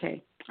 a.k.a.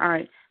 K. All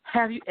right.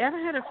 Have you ever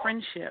had a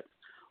friendship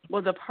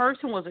where the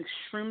person was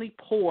extremely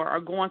poor or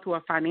going through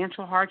a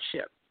financial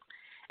hardship,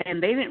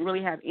 and they didn't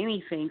really have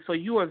anything, so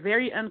you were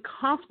very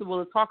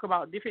uncomfortable to talk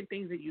about different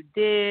things that you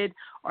did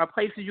or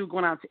places you were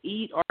going out to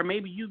eat, or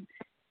maybe you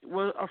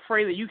were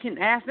afraid that you can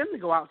ask them to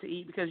go out to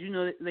eat because you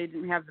know that they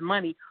didn't have the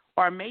money,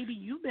 or maybe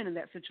you've been in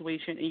that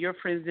situation and your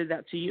friends did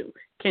that to you.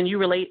 Can you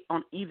relate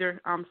on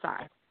either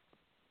side?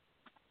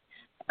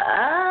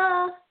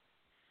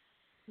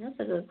 That's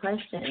a good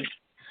question.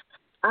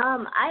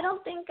 I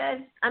don't think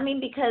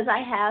because I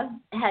have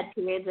had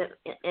periods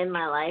in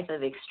my life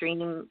of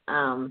extreme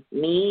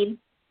need,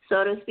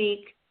 so to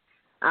speak.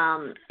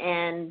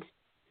 And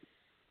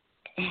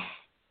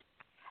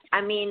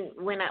I mean,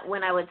 when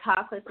I would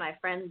talk with my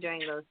friends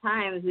during those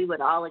times, we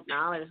would all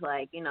acknowledge,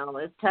 like, you know,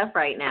 it's tough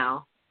right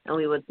now. And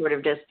we would sort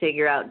of just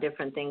figure out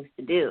different things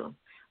to do.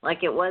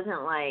 Like, it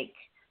wasn't like,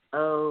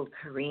 oh,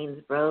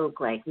 Kareen's broke,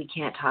 like, we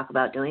can't talk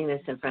about doing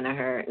this in front of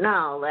her.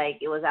 No, like,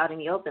 it was out in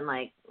the open,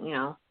 like, you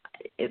know,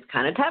 it's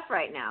kind of tough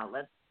right now.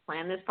 Let's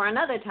plan this for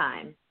another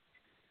time.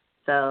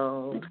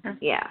 So, okay.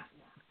 Yeah.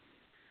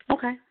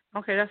 Okay,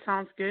 that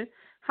sounds good.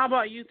 How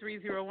about you,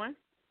 301?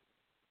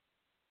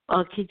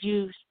 Could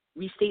you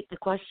restate the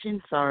question?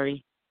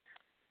 Sorry.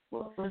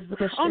 What was the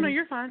question? Oh, no,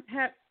 you're fine.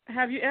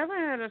 Have you ever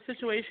had a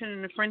situation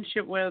in a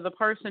friendship where the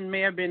person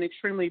may have been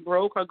extremely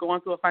broke or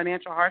going through a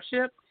financial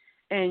hardship,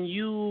 and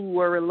you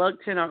were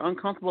reluctant or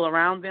uncomfortable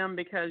around them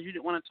because you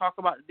didn't want to talk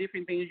about the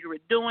different things you were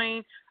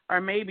doing, or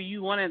maybe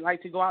you wanted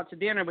to go out to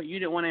dinner, but you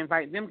didn't want to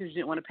invite them because you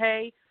didn't want to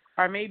pay,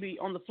 or maybe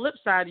on the flip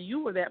side, you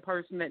were that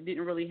person that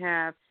didn't really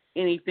have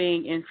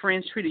anything and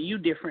friends treated you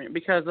different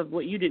because of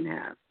what you didn't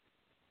have?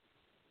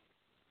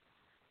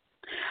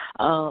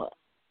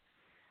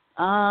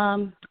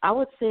 I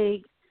would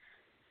say,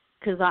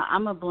 because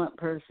I'm a blunt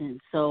person,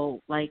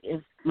 so, like,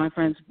 if my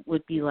friends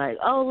would be like,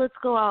 oh, let's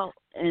go out,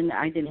 and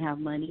I didn't have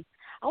money,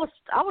 I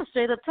would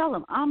straight up tell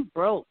them, I'm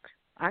broke.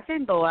 I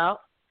can't go out.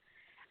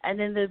 And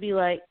then they'd be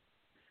like,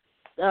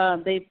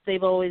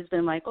 they've always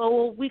been like, oh,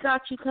 well, we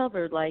got you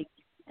covered, like,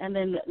 and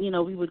then, you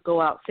know, we would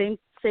go out. Same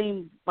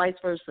vice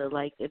versa.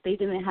 Like, if they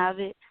didn't have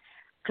it,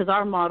 because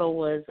our motto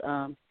was,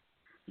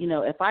 you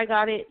know, if I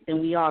got it, then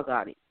we all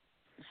got it.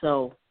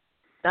 So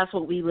that's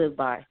what we live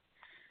by.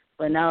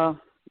 But now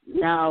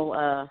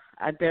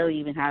I barely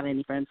even have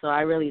any friends, so I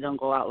really don't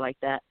go out like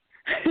that.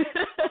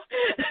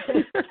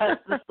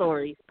 That's the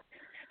story.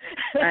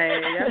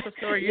 Hey, that's the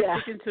story.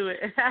 You're sticking to it.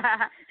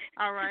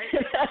 All right.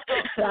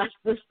 That's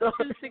the story.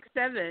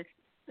 267.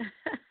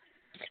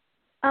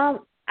 I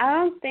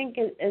don't think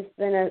it's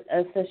been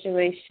a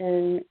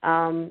situation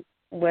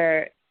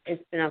where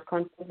it's been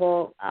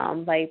uncomfortable.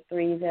 Like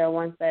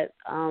 301 said,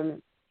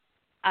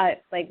 I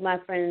like my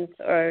friends,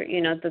 or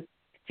you know, the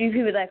few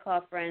people that I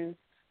call friends.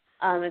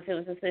 If it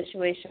was a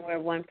situation where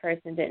one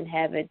person didn't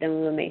have it, then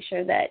we would make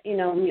sure that, you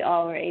know, we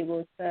all were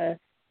able to,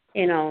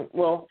 you know,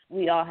 well,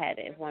 we all had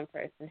it if one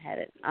person had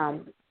it.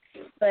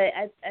 But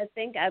I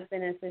think I've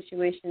been in a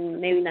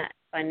situation, maybe not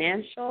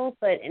financial,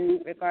 but in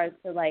regards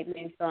to, like,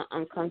 maybe feeling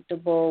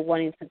uncomfortable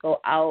wanting to go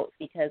out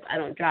because I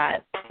don't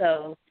drive.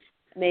 So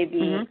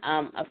maybe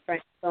a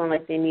friend feeling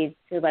like they need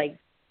to, like,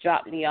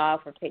 drop me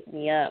off or pick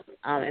me up,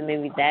 and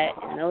maybe that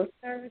in those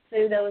terms,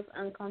 maybe that was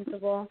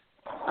uncomfortable.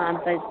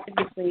 But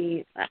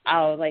typically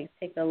I'll, like,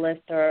 take a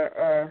lift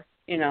or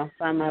you know,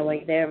 find my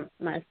way there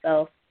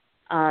myself.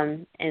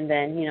 And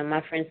then, you know,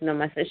 my friends know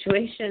my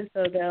situation,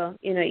 so they'll,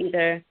 you know,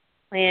 either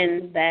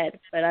plan that.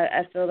 But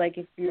I feel like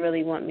if you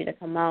really want me to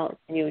come out,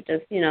 then you would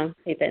just, you know,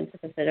 take that into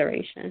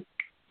consideration.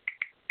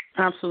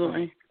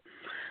 Absolutely.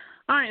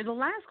 All right, the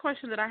last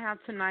question that I have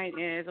tonight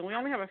is, and we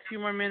only have a few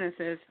more minutes,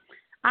 is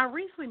I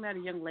recently met a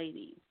young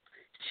lady.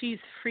 She's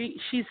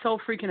so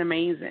freaking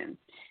amazing.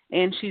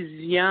 And she's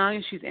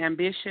young, she's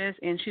ambitious,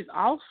 and she's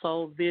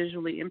also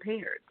visually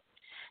impaired.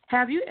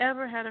 Have you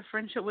ever had a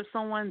friendship with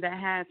someone that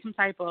had some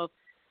type of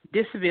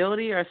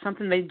disability or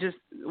something they just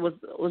was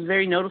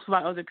very noticeable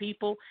by other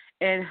people?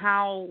 And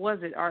how was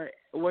it? Or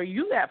were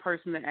you that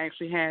person that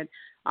actually had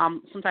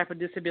some type of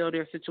disability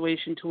or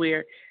situation to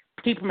where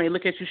people may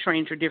look at you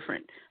strange or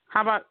different?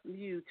 How about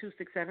you,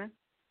 267?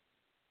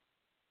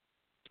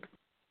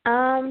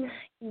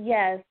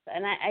 Yes,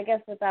 and I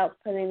guess without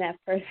putting that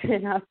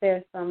person out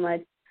there so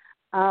much,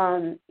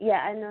 I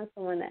know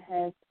someone that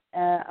has,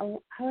 I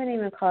wouldn't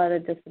even call it a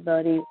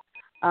disability,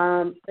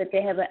 but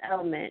they have an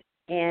ailment,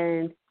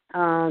 and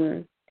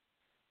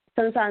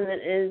sometimes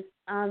it is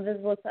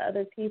visible to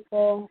other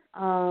people,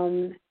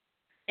 and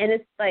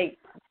it's like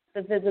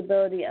the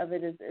visibility of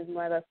it is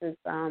more or less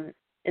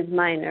is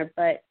minor,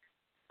 but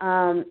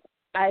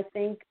I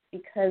think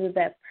because of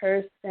that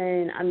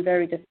person, I'm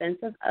very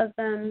defensive of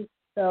them,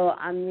 so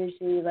I'm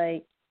usually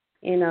like,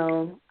 you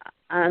know,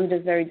 I'm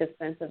just very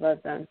defensive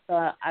of them,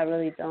 so I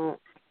really don't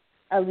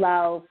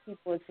allow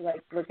people to,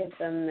 like, look at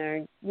them or,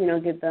 you know,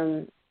 give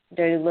them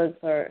dirty looks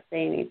or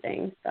say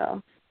anything.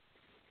 So.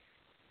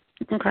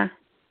 Okay.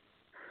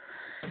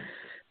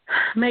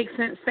 Makes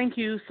sense. Thank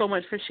you so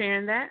much for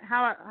sharing that.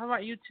 How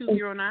about you,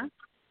 209?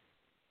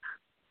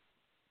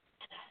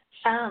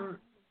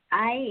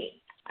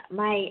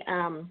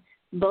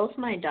 Both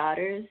my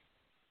daughters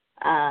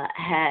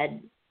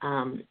had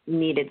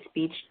needed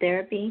speech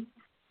therapy.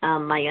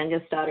 My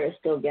youngest daughter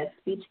still gets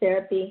speech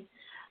therapy.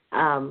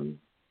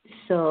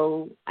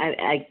 So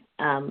I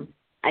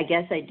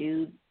guess I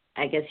do.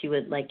 I guess you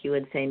would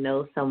say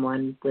know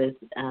someone with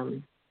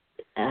an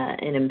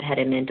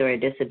impediment or a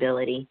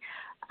disability.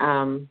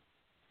 I'm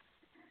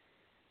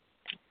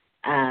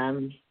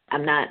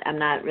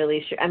not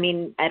really sure. I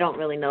mean, I don't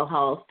really know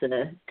how else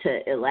to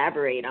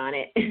elaborate on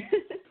it.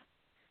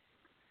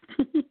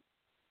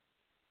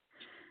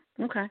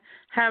 Okay.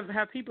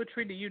 Have people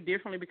treated you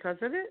differently because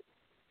of it?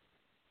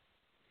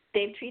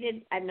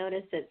 I've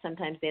noticed that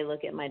sometimes they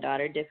look at my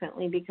daughter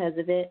differently because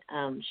of it.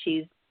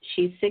 She's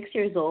 6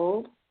 years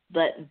old,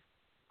 but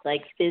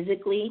like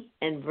physically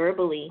and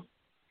verbally,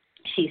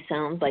 she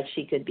sounds like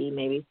she could be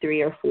maybe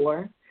 3 or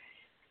 4.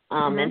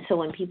 And so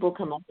when people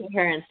come up to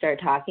her and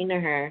start talking to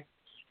her,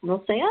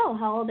 they'll say, "Oh,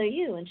 how old are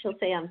you?" And she'll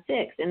say, "I'm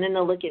 6." And then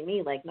they'll look at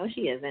me like, "No,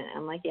 she isn't."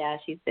 I'm like, "Yeah,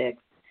 she's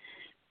 6."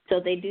 So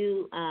they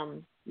do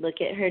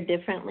look at her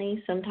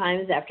differently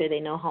sometimes after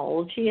they know how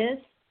old she is.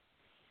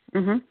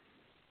 Mhm.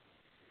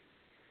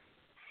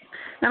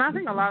 And I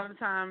think a lot of the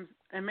times,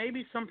 and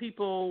maybe some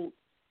people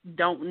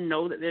don't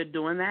know that they're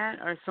doing that,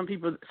 or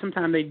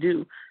sometimes they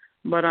do,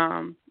 but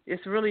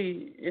it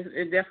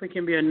definitely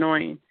can be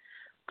annoying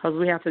because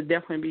we have to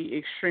definitely be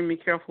extremely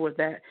careful with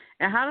that.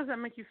 And how does that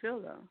make you feel,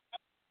 though?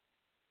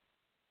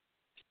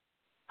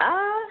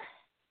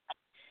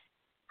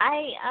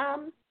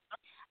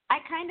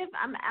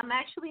 I'm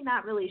actually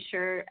not really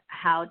sure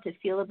how to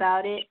feel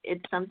about it.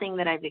 It's something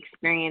that I've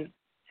experienced,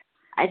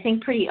 I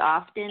think, pretty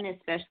often,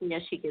 especially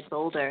as she gets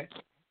older.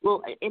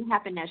 Well, it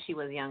happened as she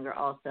was younger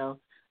also.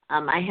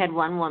 I had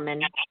one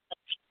woman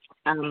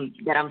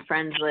that I'm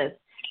friends with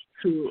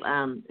who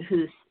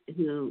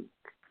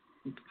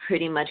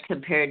pretty much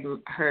compared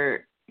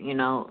her,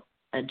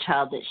 a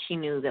child that she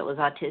knew that was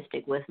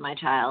autistic with my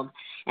child.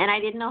 And I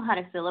didn't know how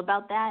to feel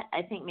about that.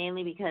 I think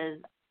mainly because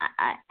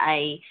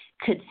I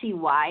could see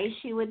why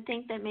she would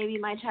think that maybe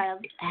my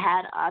child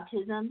had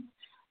autism.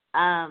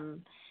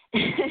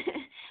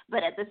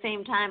 But at the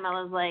same time,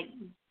 I was like,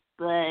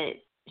 but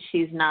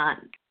she's not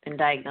been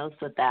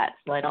diagnosed with that,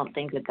 so I don't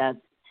think that that's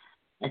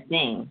a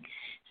thing.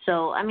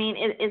 So, I mean,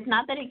 it's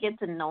not that it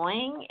gets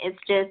annoying. It's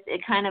just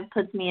it kind of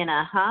puts me in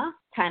a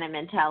kind of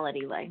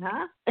mentality, like,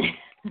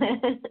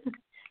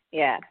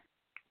 Yeah.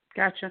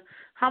 Gotcha.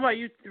 How about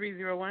you,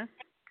 301?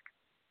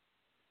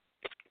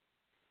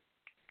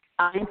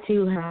 I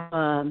too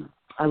have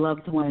a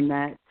loved one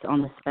that's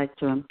on the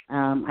spectrum.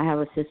 I have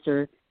a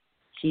sister.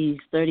 She's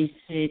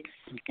 36,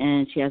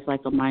 and she has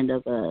like a mind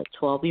of a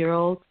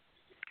 12-year-old.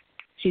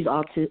 She's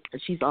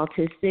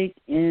autistic,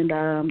 and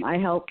I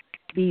help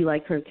be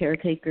like her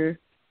caretaker.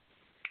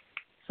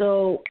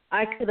 So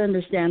I could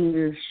understand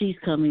where she's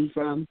coming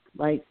from.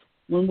 Like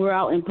when we're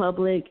out in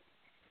public,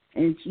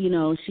 and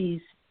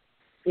she's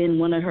in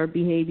one of her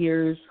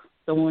behaviors,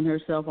 throwing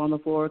herself on the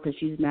floor because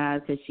she's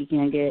mad because she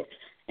can't get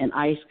an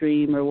ice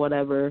cream or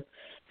whatever.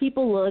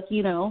 People look,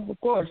 of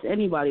course,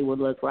 anybody would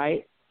look,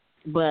 right?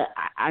 But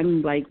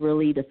I'm like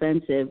really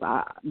defensive.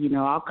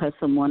 I'll cuss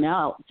someone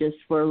out just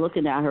for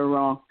looking at her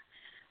wrong.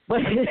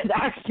 But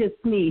that's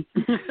just me.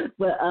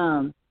 But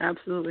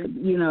absolutely.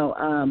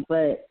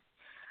 But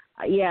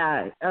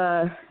yeah,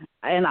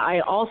 and I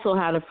also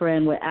had a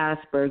friend with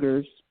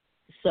Asperger's.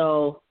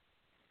 So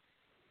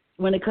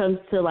when it comes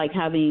to like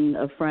having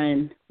a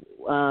friend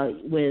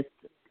with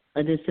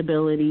a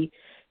disability,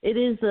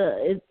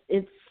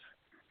 it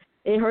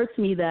hurts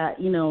me that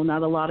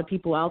not a lot of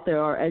people out there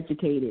are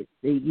educated.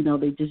 They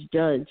just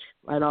judge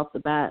right off the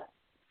bat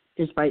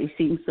just by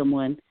seeing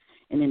someone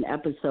in an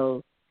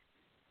episode,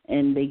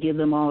 and they give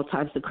them all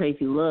types of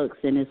crazy looks,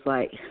 and it's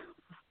like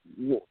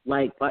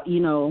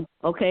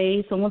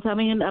okay, someone's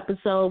having an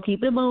episode,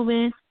 keep it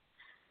moving.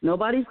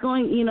 Nobody's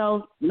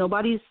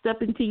nobody's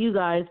stepping to you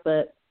guys,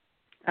 but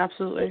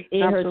absolutely,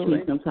 it hurts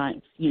me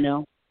sometimes.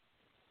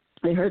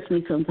 It hurts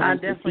me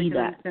sometimes to see that.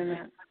 I definitely can understand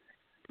that.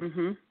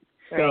 Mhm.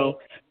 So,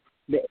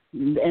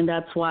 and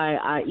that's why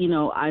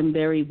I'm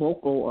very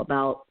vocal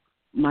about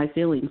my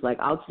feelings. Like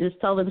I'll just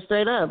tell them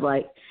straight up,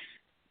 like,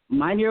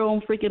 mind your own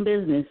freaking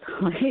business.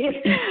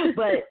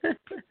 But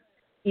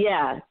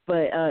yeah,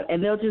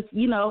 and they'll just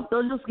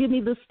give me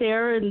the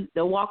stare and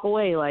they'll walk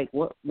away like,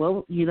 what,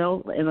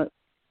 and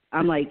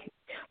I'm like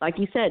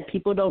you said,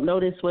 people don't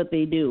notice what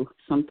they do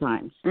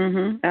sometimes.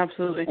 Mhm.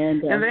 Absolutely.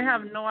 And they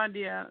have no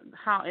idea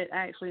how it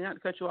actually, not to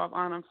cut you off,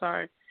 Anna, I'm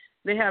sorry.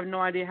 They have no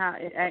idea how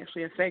it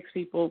actually affects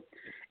people.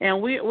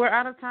 And we're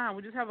out of time.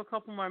 We just have a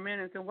couple more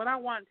minutes. And what I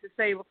wanted to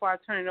say before I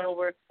turn it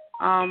over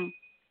to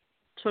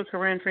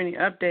Corinne for any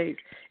updates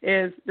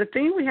is the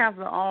thing we have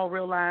to all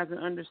realize and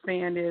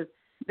understand is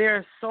there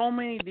are so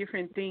many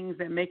different things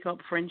that make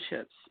up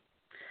friendships.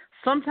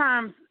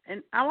 Sometimes,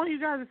 And I want you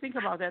guys to think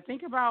about that.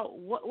 Think about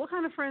what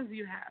kind of friends do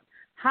you have?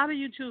 How do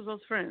you choose those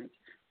friends?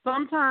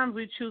 Sometimes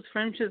we choose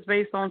friendships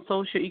based on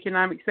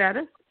socioeconomic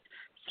status.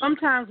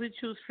 Sometimes we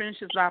choose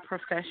friendships by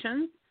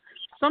profession.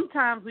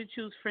 Sometimes we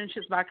choose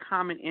friendships by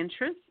common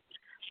interests.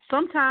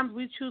 Sometimes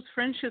we choose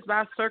friendships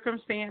by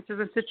circumstances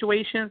and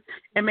situations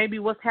and maybe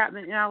what's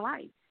happening in our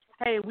life.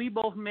 Hey, we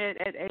both met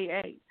at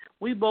AA.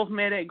 We both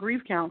met at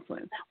grief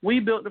counseling. We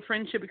built the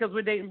friendship because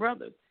we're dating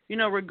brothers. You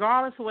know,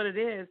 regardless of what it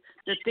is,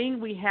 the thing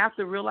we have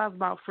to realize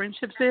about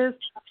friendships is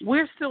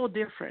we're still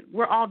different.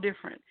 We're all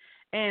different.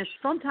 And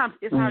sometimes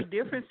it's our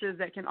differences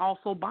that can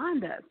also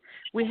bond us.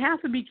 We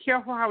have to be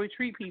careful how we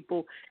treat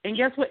people. And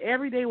guess what?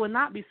 Every day will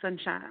not be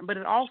sunshine, but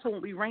it also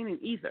won't be raining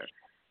either.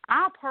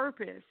 Our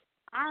purpose,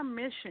 our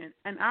mission,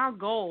 and our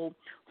goal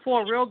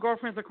for Real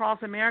Girlfriends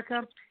Across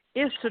America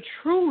is to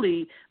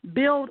truly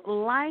build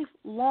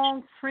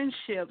lifelong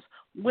friendships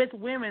with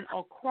women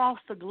across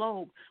the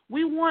globe.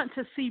 We want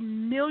to see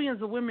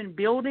millions of women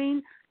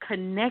building,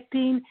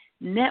 connecting,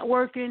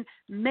 networking,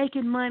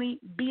 making money,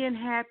 being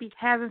happy,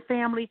 having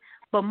family.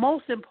 But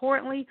most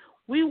importantly,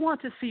 we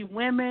want to see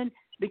women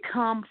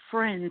become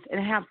friends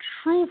and have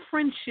true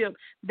friendship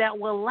that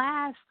will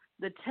last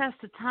the test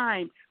of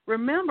time.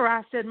 Remember,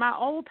 I said my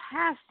old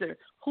pastor,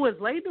 who has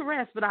laid to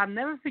rest, but I'll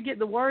never forget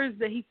the words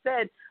that he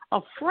said, a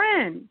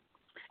friend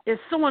is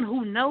someone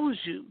who knows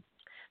you.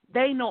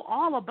 They know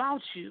all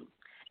about you,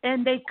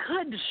 and they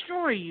could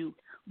destroy you,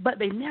 but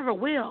they never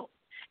will.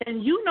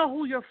 And you know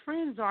who your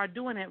friends are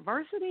during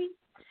adversity,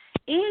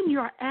 in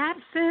your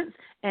absence,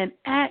 and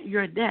at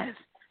your death.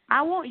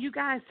 I want you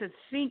guys to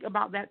think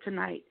about that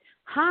tonight.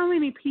 How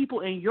many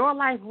people in your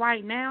life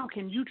right now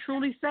can you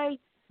truly say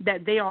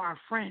that they are a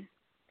friend?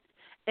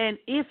 And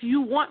if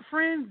you want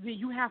friends, then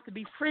you have to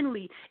be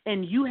friendly,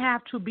 and you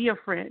have to be a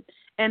friend.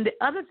 And the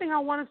other thing I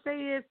want to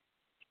say is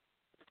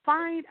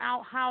find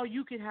out how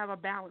you can have a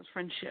balanced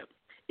friendship.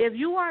 If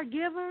you are a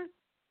giver,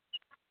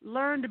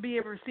 learn to be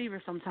a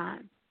receiver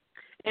sometime.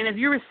 And if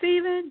you're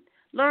receiving,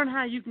 learn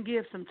how you can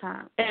give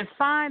sometime. And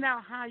find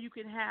out how you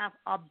can have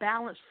a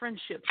balanced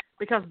friendship,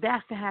 because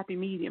that's the happy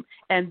medium,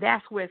 and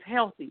that's where it's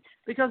healthy.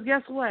 Because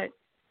guess what?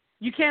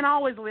 You can't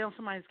always lay on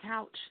somebody's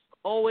couch.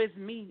 Oh, it's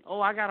me. Oh,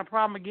 I got a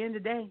problem again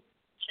today.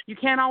 You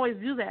can't always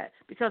do that,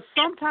 because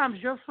sometimes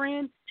your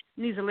friend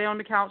needs to lay on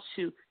the couch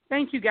too.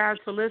 Thank you guys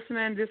for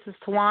listening. This is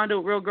Tawanda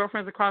with Real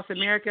Girlfriends Across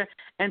America,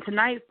 and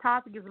tonight's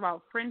topic is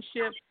about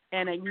friendship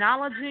and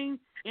acknowledging,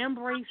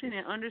 embracing,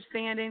 and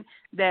understanding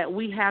that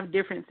we have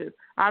differences.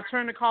 I'll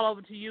turn the call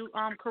over to you,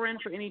 Corinne,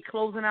 for any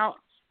closing out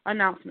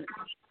announcements.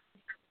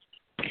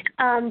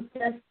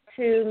 Just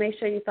to make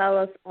sure you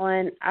follow us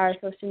on our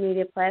social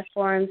media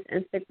platforms,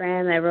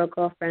 Instagram at Real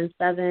Girlfriends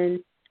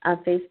 7,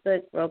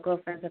 Facebook, Real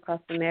Girlfriends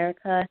Across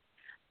America,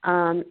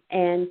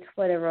 and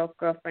Twitter, Real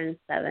Girlfriends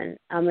 7.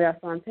 We're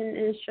also on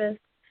Pinterest,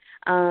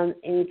 and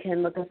you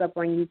can look us up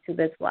on YouTube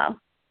as well.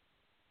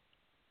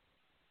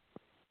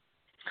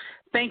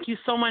 Thank you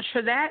so much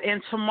for that.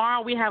 And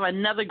tomorrow we have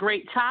another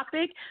great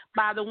topic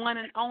by the one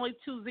and only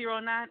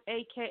 209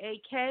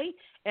 AKAK.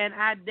 And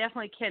I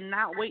definitely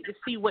cannot wait to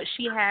see what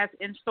she has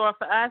in store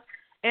for us.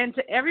 And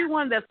to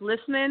everyone that's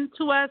listening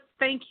to us,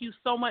 thank you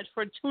so much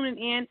for tuning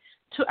in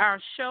to our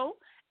show.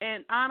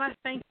 And Anna,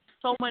 thank you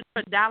so much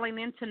for dialing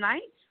in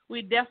tonight.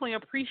 We definitely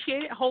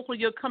appreciate it. Hopefully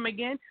you'll come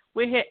again.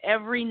 We're here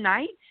every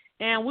night,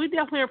 and we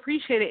definitely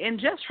appreciate it. And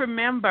just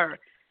remember,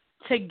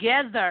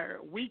 together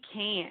we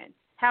can.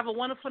 Have a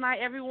wonderful night,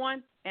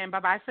 everyone, and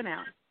bye-bye for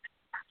now.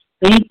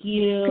 Thank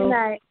you. Good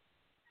night.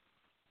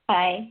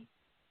 Bye.